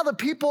 And now the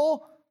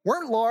people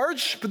weren't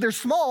large, but they're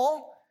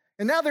small.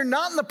 And now they're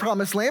not in the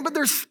promised land, but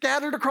they're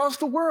scattered across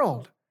the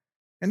world.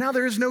 And now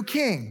there is no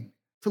king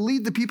to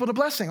lead the people to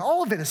blessing.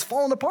 All of it has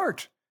fallen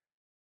apart.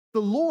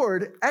 The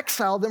Lord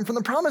exiled them from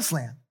the promised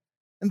land,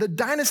 and the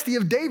dynasty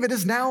of David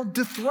is now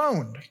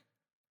dethroned.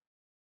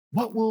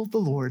 What will the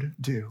Lord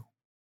do?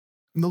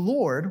 And the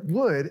Lord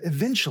would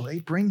eventually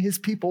bring his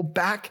people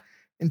back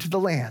into the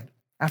land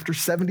after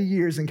 70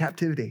 years in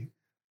captivity.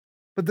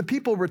 But the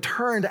people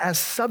returned as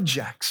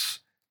subjects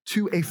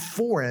to a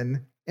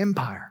foreign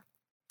empire.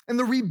 And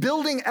the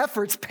rebuilding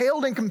efforts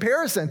paled in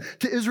comparison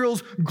to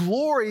Israel's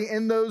glory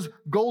in those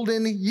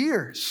golden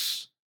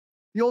years.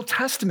 The Old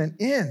Testament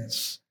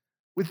ends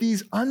with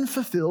these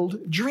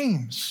unfulfilled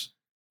dreams,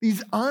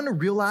 these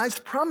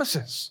unrealized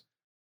promises.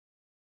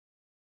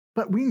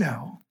 But we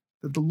know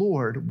that the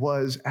Lord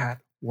was at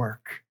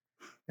work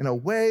in a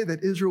way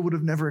that Israel would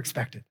have never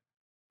expected.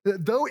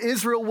 That though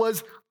Israel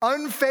was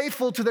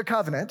unfaithful to the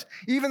covenant,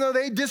 even though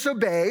they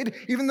disobeyed,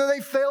 even though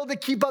they failed to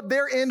keep up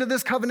their end of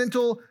this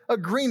covenantal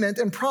agreement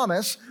and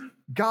promise,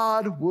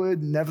 God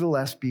would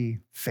nevertheless be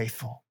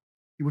faithful.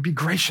 He would be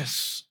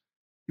gracious.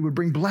 He would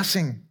bring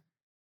blessing.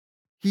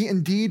 He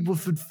indeed will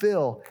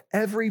fulfill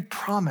every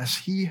promise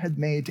he had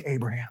made to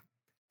Abraham,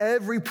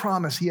 every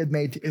promise he had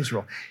made to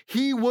Israel.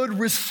 He would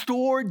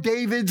restore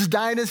David's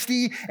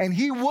dynasty, and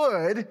he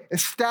would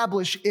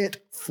establish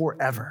it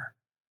forever.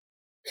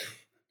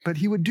 But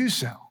he would do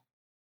so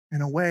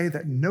in a way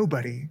that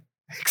nobody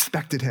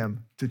expected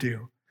him to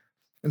do.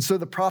 And so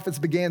the prophets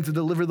began to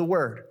deliver the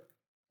word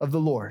of the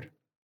Lord,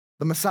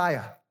 the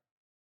Messiah,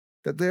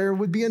 that there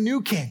would be a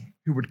new king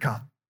who would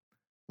come,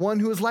 one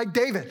who was like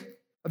David,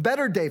 a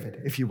better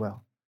David, if you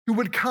will, who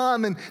would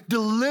come and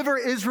deliver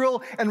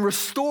Israel and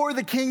restore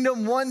the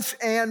kingdom once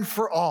and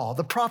for all.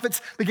 The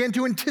prophets began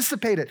to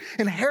anticipate it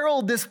and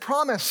herald this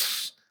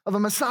promise of a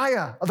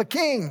Messiah, of a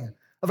king,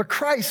 of a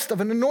Christ, of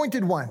an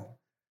anointed one.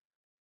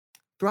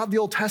 Throughout the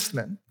Old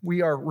Testament,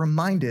 we are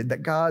reminded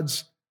that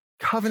God's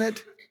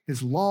covenant,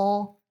 his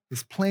law,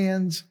 his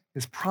plans,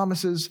 his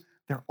promises,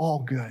 they're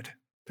all good.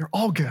 They're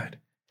all good.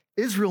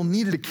 Israel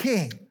needed a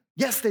king.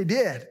 Yes, they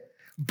did.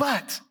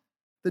 But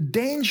the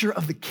danger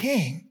of the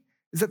king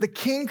is that the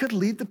king could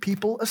lead the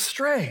people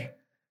astray.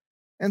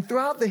 And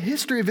throughout the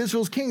history of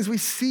Israel's kings, we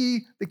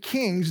see the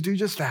kings do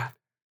just that.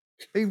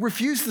 They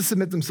refused to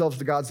submit themselves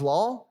to God's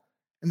law,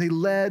 and they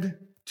led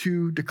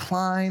to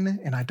decline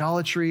and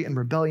idolatry and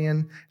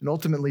rebellion and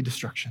ultimately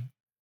destruction.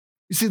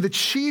 You see, the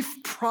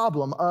chief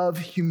problem of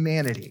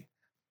humanity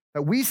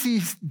that we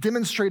see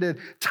demonstrated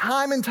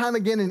time and time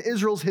again in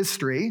Israel's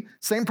history,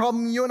 same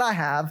problem you and I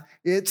have,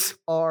 it's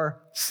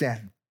our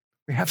sin.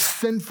 We have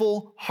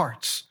sinful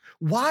hearts.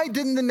 Why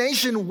didn't the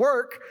nation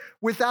work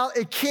without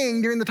a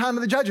king during the time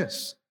of the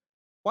judges?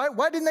 Why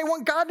didn't they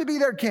want God to be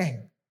their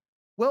king?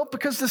 Well,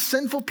 because the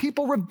sinful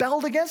people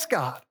rebelled against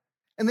God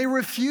and they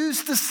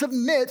refused to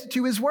submit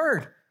to his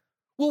word.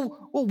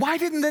 Well, why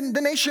didn't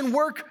the nation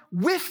work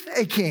with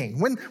a king?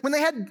 When they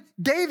had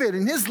David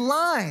and his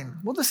line,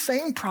 well, the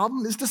same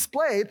problem is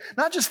displayed,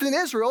 not just in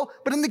Israel,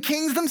 but in the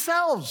kings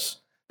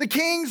themselves. The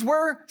kings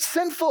were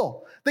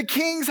sinful. The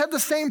kings had the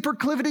same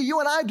proclivity you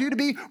and I do to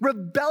be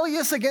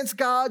rebellious against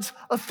God's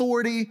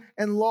authority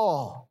and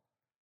law.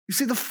 You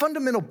see, the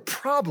fundamental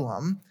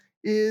problem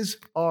is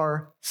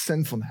our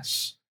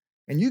sinfulness.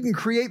 And you can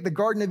create the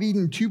Garden of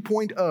Eden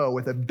 2.0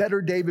 with a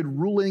better David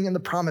ruling in the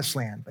promised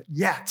land, but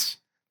yet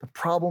the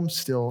problem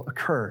still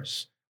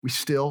occurs. We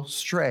still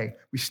stray.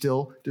 We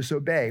still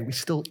disobey. We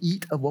still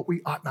eat of what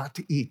we ought not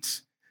to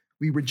eat.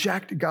 We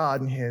reject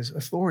God and his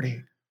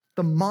authority.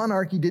 The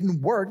monarchy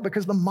didn't work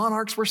because the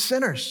monarchs were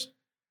sinners.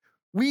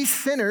 We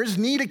sinners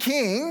need a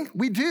king,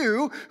 we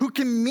do, who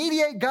can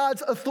mediate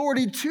God's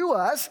authority to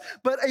us,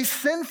 but a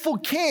sinful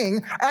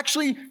king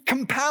actually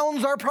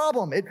compounds our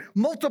problem. It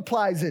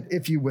multiplies it,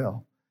 if you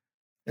will.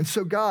 And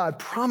so God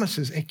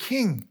promises a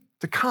king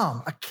to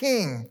come, a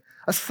king,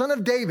 a son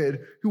of David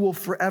who will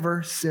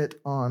forever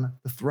sit on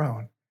the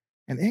throne.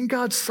 And in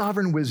God's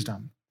sovereign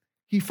wisdom,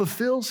 he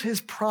fulfills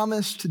his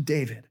promise to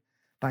David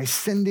by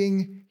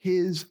sending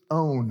his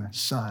own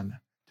son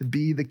to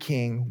be the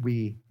king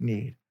we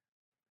need.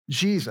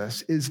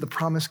 Jesus is the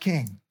promised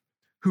king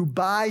who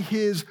by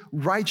his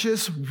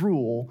righteous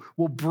rule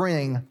will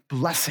bring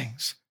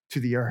blessings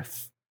to the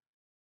earth.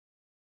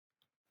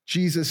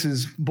 Jesus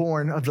is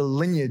born of the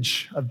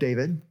lineage of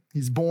David.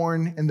 He's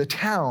born in the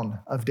town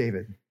of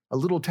David, a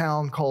little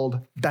town called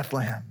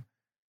Bethlehem.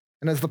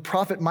 And as the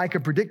prophet Micah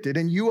predicted,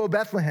 and you, O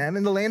Bethlehem,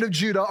 in the land of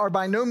Judah, are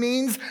by no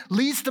means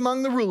least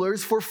among the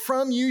rulers, for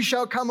from you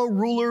shall come a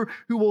ruler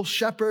who will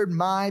shepherd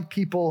my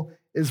people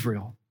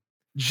Israel.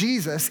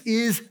 Jesus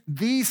is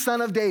the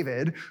Son of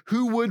David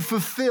who would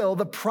fulfill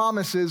the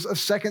promises of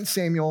 2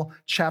 Samuel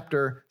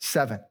chapter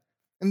 7.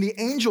 And the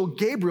angel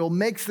Gabriel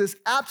makes this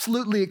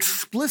absolutely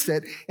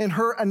explicit in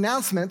her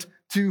announcement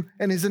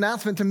and his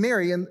announcement to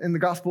Mary in the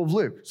Gospel of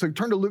Luke. So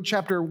turn to Luke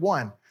chapter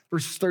 1,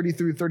 verses 30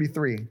 through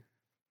 33.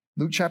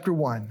 Luke chapter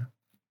 1.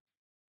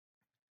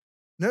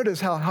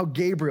 Notice how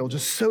Gabriel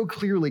just so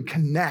clearly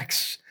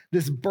connects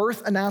this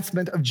birth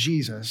announcement of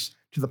Jesus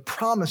to the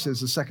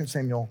promises of 2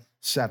 Samuel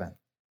 7.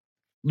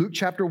 Luke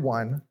chapter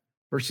 1,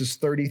 verses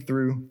 30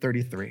 through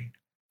 33.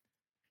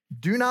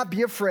 Do not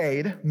be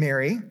afraid,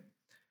 Mary,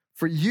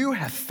 for you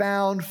have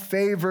found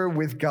favor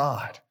with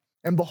God.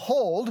 And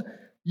behold,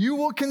 you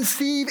will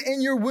conceive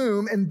in your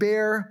womb and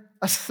bear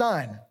a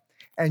son,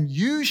 and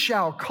you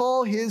shall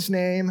call his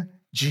name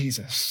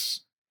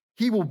Jesus.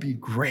 He will be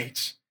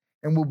great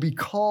and will be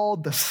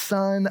called the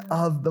Son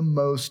of the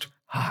Most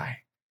High.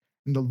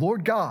 And the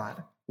Lord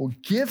God will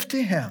give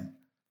to him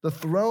the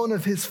throne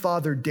of his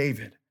father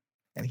David,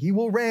 and he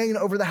will reign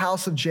over the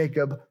house of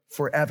Jacob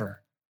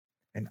forever.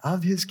 And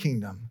of his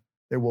kingdom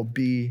there will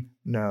be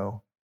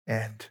no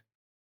end.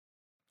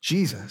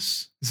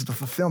 Jesus is the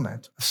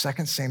fulfillment of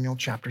 2 Samuel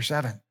chapter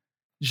 7.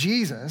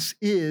 Jesus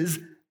is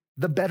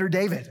the better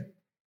David.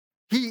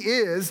 He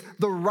is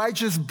the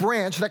righteous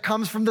branch that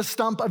comes from the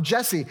stump of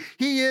Jesse.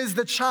 He is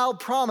the child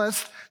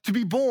promised to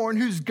be born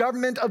whose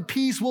government of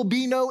peace will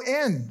be no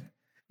end.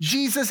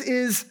 Jesus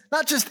is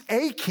not just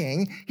a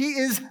king, he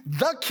is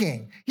the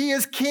king. He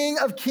is King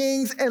of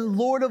kings and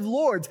Lord of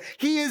lords.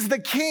 He is the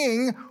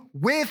king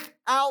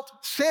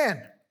without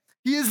sin.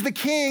 He is the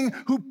king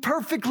who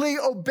perfectly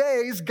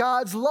obeys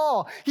God's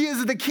law. He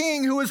is the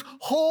king who is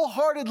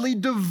wholeheartedly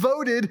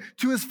devoted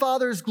to his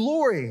Father's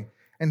glory.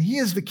 And he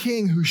is the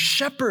king who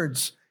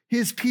shepherds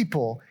his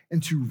people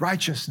into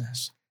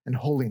righteousness and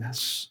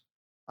holiness.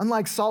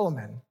 Unlike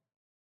Solomon,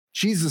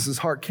 Jesus'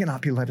 heart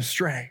cannot be led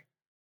astray,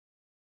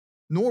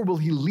 nor will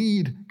he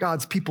lead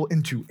God's people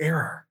into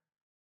error.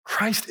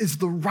 Christ is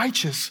the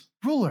righteous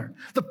ruler,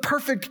 the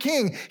perfect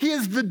king. He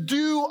is the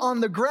dew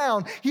on the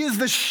ground. He is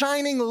the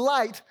shining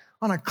light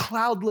on a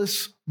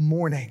cloudless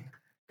morning.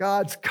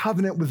 God's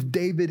covenant with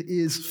David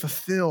is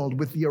fulfilled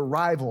with the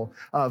arrival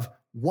of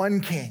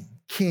one king,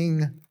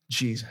 King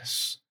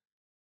Jesus.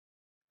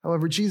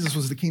 However, Jesus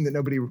was the king that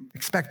nobody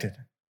expected.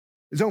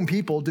 His own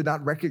people did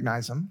not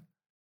recognize him.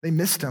 They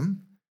missed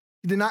him.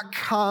 He did not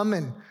come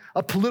in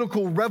a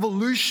political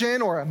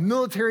revolution or a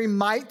military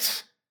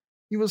might.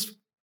 He was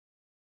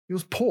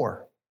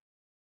poor.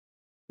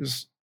 He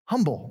was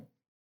humble.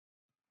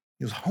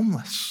 He was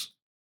homeless.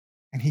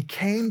 And he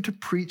came to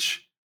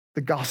preach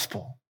the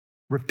gospel.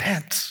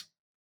 Repent,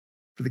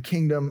 for the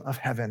kingdom of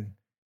heaven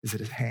is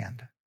at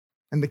hand.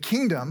 And the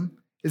kingdom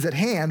is at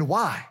hand.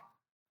 Why?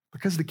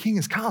 Because the king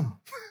has come.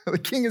 The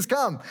king has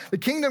come. The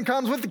kingdom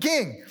comes with the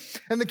king.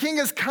 And the king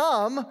has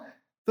come,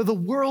 though the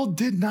world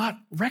did not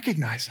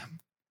recognize him.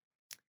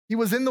 He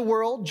was in the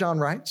world, John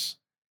writes,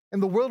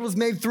 and the world was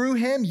made through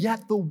him,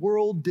 yet the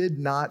world did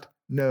not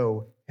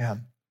know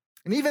him.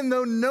 And even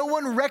though no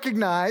one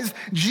recognized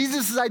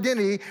Jesus'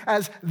 identity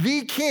as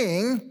the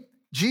king,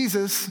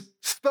 Jesus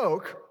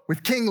spoke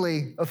with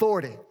kingly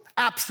authority,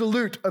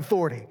 absolute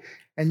authority.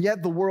 And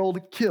yet the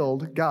world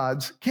killed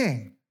God's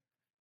king.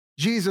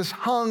 Jesus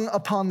hung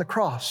upon the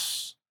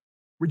cross,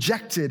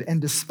 rejected and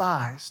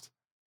despised.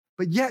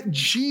 But yet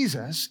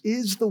Jesus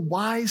is the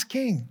wise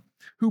king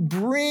who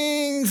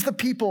brings the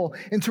people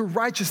into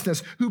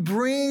righteousness, who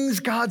brings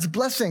God's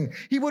blessing.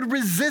 He would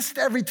resist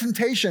every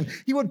temptation.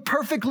 He would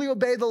perfectly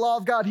obey the law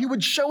of God. He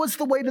would show us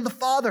the way to the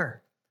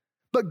Father.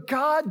 But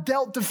God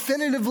dealt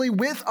definitively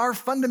with our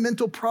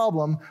fundamental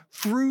problem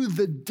through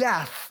the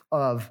death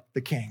of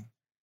the king.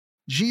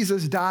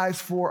 Jesus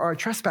dies for our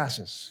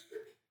trespasses.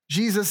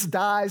 Jesus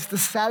dies to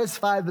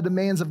satisfy the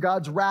demands of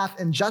God's wrath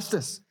and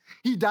justice.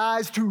 He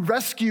dies to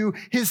rescue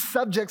his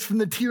subjects from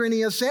the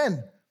tyranny of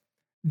sin.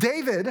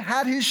 David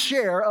had his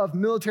share of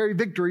military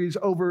victories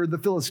over the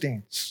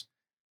Philistines,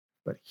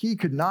 but he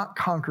could not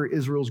conquer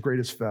Israel's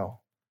greatest foe,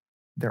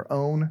 their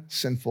own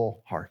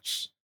sinful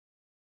hearts.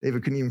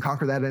 David couldn't even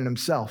conquer that in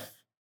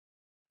himself.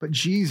 But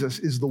Jesus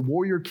is the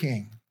warrior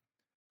king,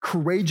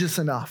 courageous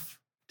enough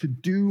to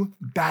do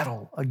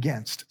battle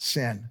against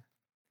sin.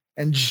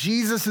 And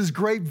Jesus'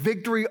 great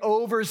victory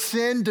over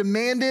sin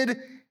demanded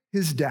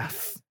his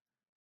death.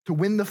 To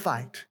win the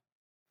fight,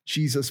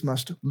 Jesus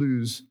must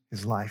lose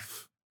his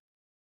life.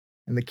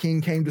 And the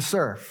king came to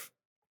serve,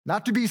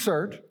 not to be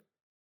served.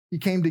 He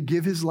came to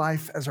give his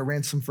life as a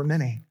ransom for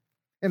many.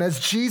 And as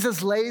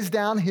Jesus lays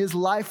down his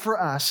life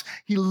for us,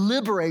 he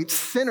liberates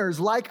sinners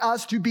like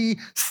us to be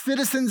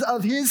citizens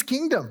of his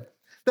kingdom.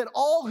 That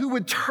all who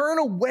would turn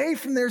away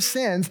from their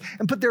sins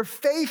and put their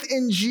faith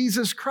in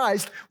Jesus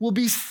Christ will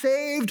be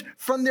saved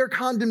from their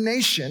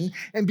condemnation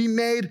and be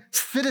made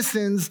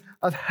citizens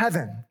of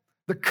heaven.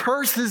 The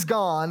curse is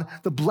gone.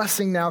 The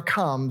blessing now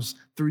comes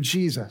through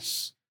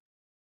Jesus.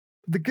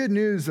 The good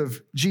news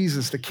of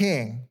Jesus the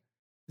King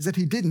is that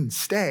he didn't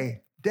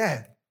stay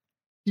dead.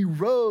 He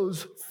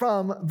rose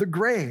from the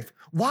grave.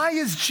 Why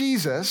is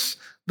Jesus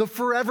the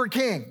forever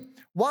king?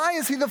 Why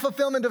is he the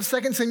fulfillment of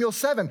 2 Samuel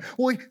 7?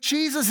 Well,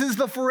 Jesus is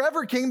the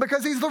forever king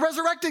because he's the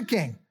resurrected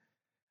king.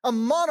 A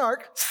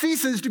monarch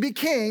ceases to be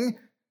king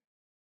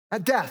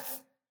at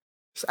death.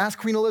 Just ask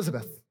Queen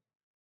Elizabeth.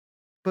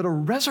 but a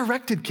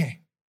resurrected king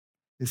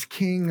is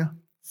king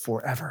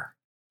forever.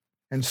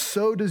 And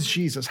so does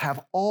Jesus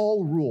have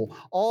all rule,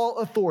 all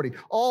authority,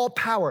 all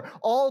power,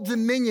 all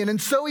dominion. And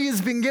so he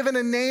has been given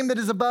a name that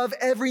is above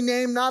every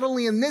name, not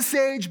only in this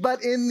age,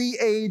 but in the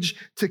age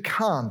to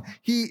come.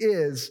 He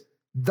is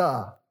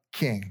the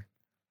King,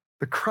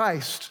 the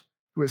Christ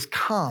who has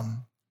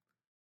come,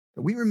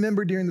 that we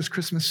remember during this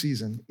Christmas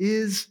season,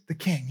 is the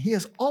King. He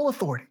has all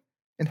authority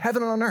in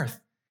heaven and on earth.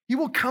 He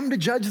will come to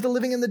judge the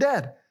living and the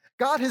dead.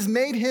 God has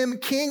made him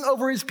king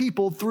over his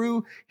people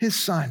through his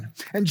Son.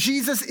 And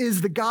Jesus is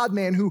the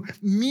God-man who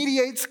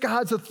mediates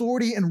God's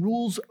authority and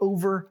rules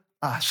over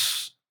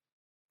us,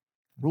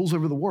 rules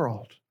over the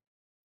world.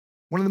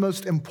 One of the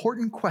most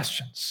important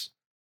questions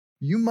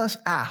you must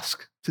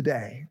ask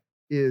today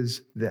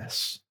is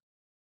this: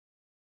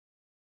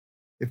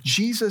 if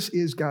Jesus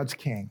is God's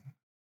king,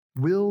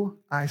 will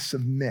I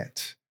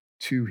submit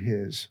to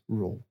his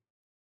rule?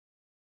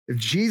 If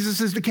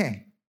Jesus is the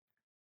king,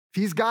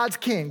 if he's God's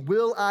king,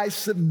 will I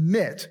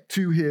submit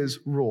to his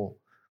rule?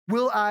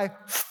 Will I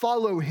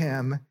follow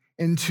him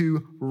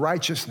into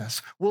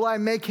righteousness? Will I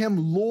make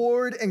him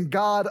Lord and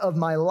God of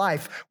my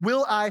life?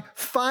 Will I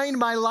find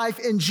my life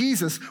in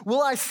Jesus?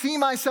 Will I see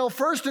myself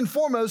first and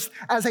foremost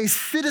as a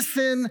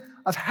citizen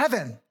of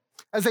heaven,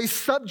 as a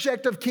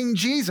subject of King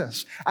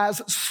Jesus,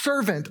 as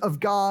servant of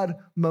God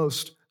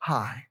Most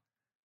High?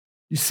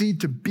 You see,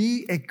 to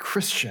be a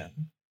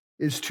Christian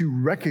is to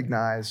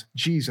recognize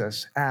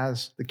Jesus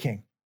as the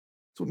king.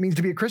 That's what it means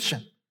to be a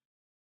Christian.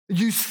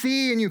 You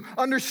see and you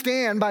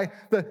understand by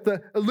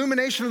the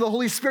illumination of the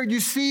Holy Spirit,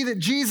 you see that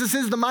Jesus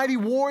is the mighty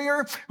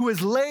warrior who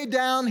has laid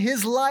down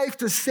his life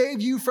to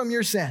save you from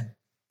your sin.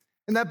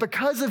 And that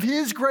because of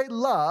his great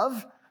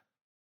love,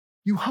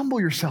 you humble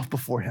yourself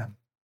before him.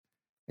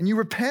 And you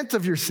repent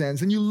of your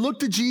sins and you look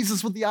to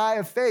Jesus with the eye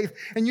of faith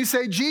and you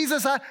say,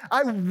 Jesus,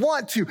 I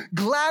want to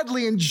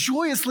gladly and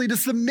joyously to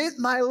submit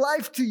my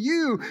life to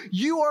you.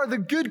 You are the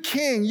good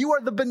king. You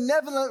are the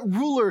benevolent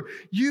ruler.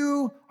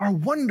 You are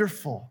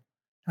wonderful.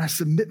 And I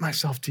submit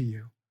myself to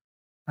you.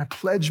 I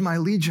pledge my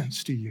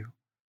allegiance to you.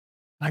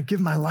 I give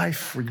my life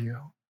for you.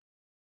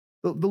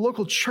 The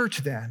local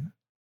church then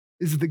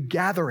is the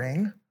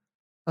gathering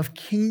of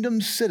kingdom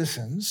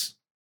citizens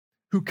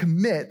who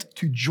commit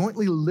to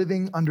jointly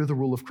living under the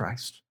rule of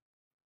Christ.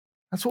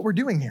 That's what we're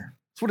doing here.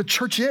 That's what a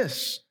church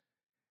is.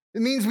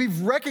 It means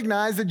we've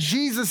recognized that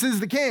Jesus is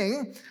the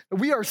king,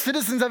 that we are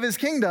citizens of his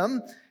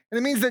kingdom, and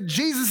it means that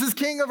Jesus is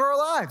king of our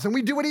lives, and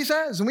we do what he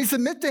says, and we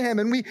submit to him,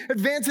 and we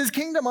advance his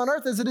kingdom on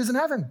earth as it is in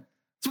heaven.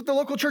 That's what the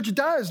local church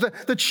does.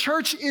 The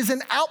church is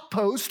an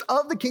outpost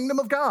of the kingdom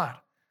of God,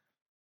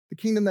 the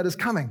kingdom that is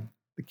coming,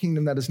 the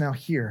kingdom that is now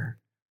here.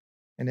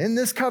 And in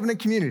this covenant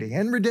community,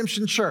 in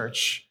Redemption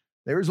Church,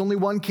 there is only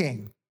one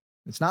king.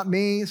 It's not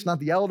me, it's not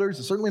the elders,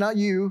 it's certainly not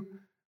you,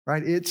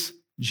 right? It's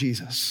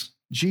Jesus.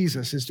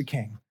 Jesus is the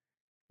king.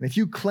 And if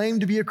you claim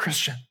to be a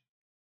Christian,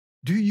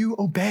 do you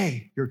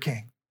obey your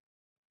king?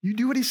 You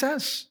do what he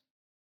says?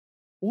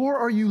 Or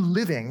are you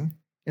living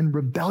in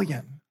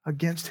rebellion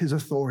against his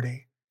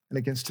authority and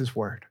against his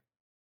word?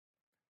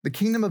 The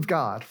kingdom of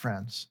God,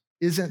 friends,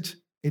 isn't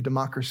a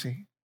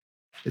democracy.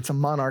 It's a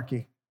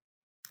monarchy.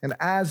 And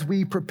as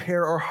we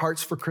prepare our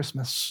hearts for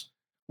Christmas,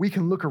 we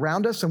can look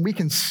around us and we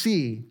can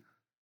see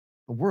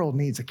the world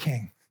needs a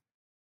king.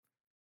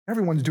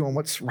 Everyone's doing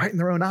what's right in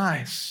their own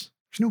eyes.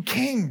 There's no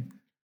king.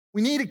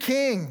 We need a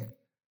king.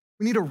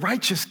 We need a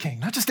righteous king,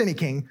 not just any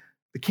king,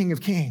 the King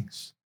of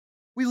Kings.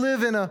 We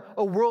live in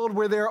a world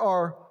where there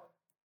are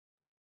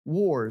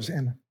wars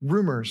and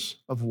rumors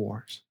of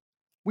wars.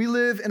 We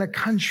live in a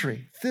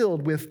country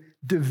filled with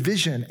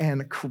division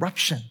and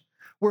corruption,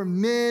 where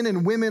men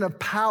and women of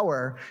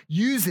power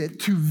use it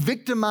to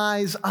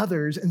victimize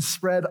others and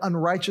spread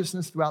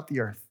unrighteousness throughout the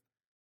earth.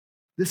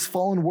 This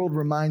fallen world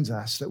reminds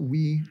us that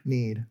we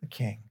need a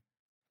king.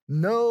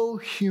 No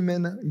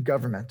human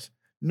government,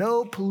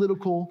 no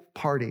political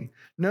party,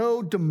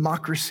 no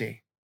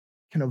democracy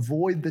can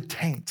avoid the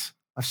taint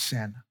of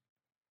sin.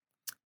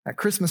 At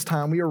Christmas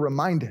time, we are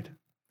reminded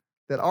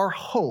that our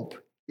hope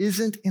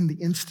isn't in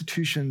the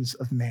institutions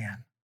of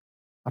man,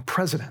 a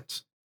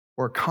president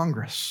or a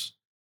Congress,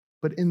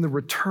 but in the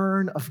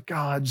return of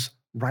God's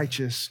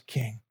righteous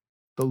King,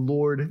 the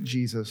Lord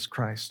Jesus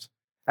Christ.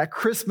 At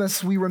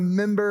Christmas, we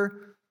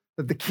remember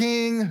that the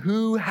King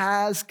who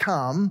has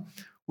come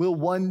will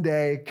one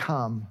day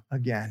come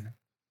again.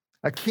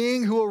 A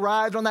king who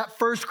arrived on that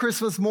first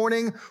Christmas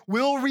morning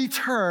will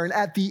return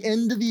at the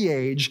end of the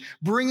age,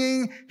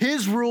 bringing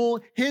his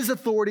rule, his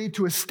authority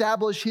to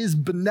establish his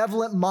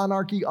benevolent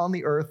monarchy on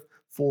the earth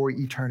for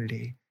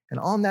eternity. And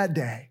on that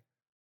day,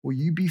 will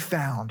you be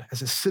found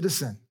as a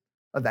citizen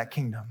of that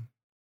kingdom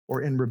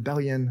or in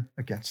rebellion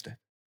against it?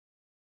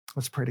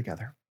 Let's pray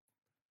together.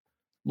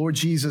 Lord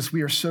Jesus,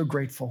 we are so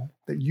grateful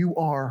that you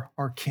are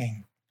our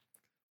King.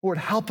 Lord,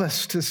 help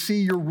us to see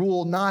your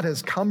rule not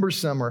as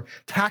cumbersome or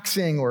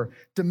taxing or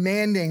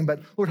demanding, but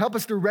Lord, help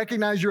us to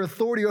recognize your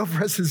authority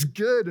over us as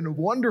good and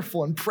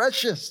wonderful and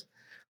precious.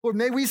 Lord,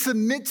 may we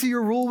submit to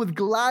your rule with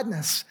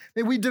gladness.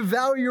 May we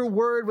devour your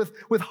word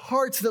with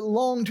hearts that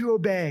long to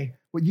obey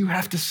what you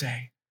have to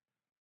say.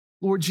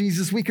 Lord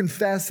Jesus, we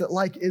confess that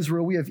like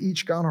Israel, we have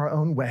each gone our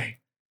own way.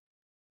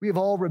 We have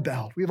all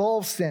rebelled. We have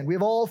all sinned. We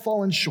have all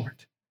fallen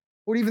short.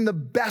 Lord, even the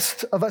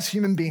best of us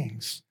human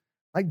beings,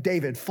 like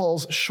David,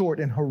 falls short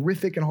in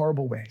horrific and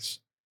horrible ways.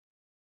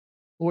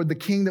 Lord, the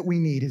King that we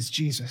need is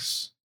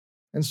Jesus.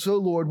 And so,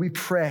 Lord, we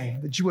pray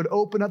that you would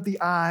open up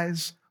the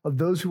eyes of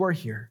those who are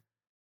here,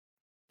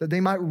 that they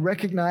might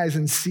recognize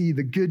and see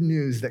the good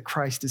news that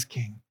Christ is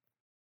King.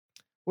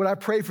 Lord, I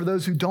pray for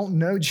those who don't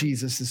know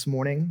Jesus this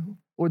morning,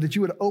 Lord, that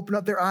you would open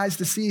up their eyes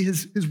to see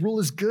his rule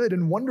is good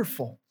and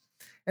wonderful.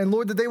 And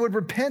Lord, that they would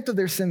repent of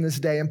their sin this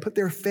day and put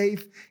their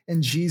faith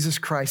in Jesus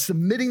Christ,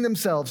 submitting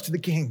themselves to the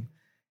King,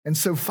 and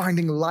so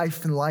finding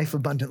life and life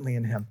abundantly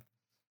in him.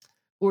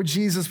 Lord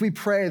Jesus, we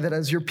pray that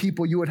as your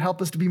people, you would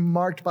help us to be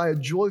marked by a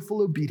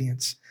joyful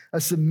obedience,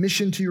 a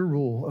submission to your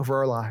rule over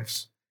our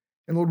lives.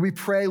 And Lord, we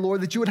pray,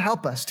 Lord, that you would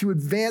help us to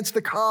advance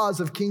the cause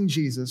of King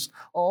Jesus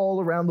all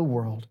around the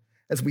world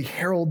as we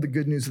herald the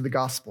good news of the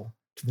gospel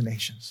to the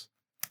nations.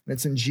 And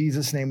it's in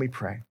Jesus' name we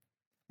pray.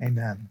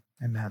 Amen.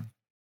 Amen.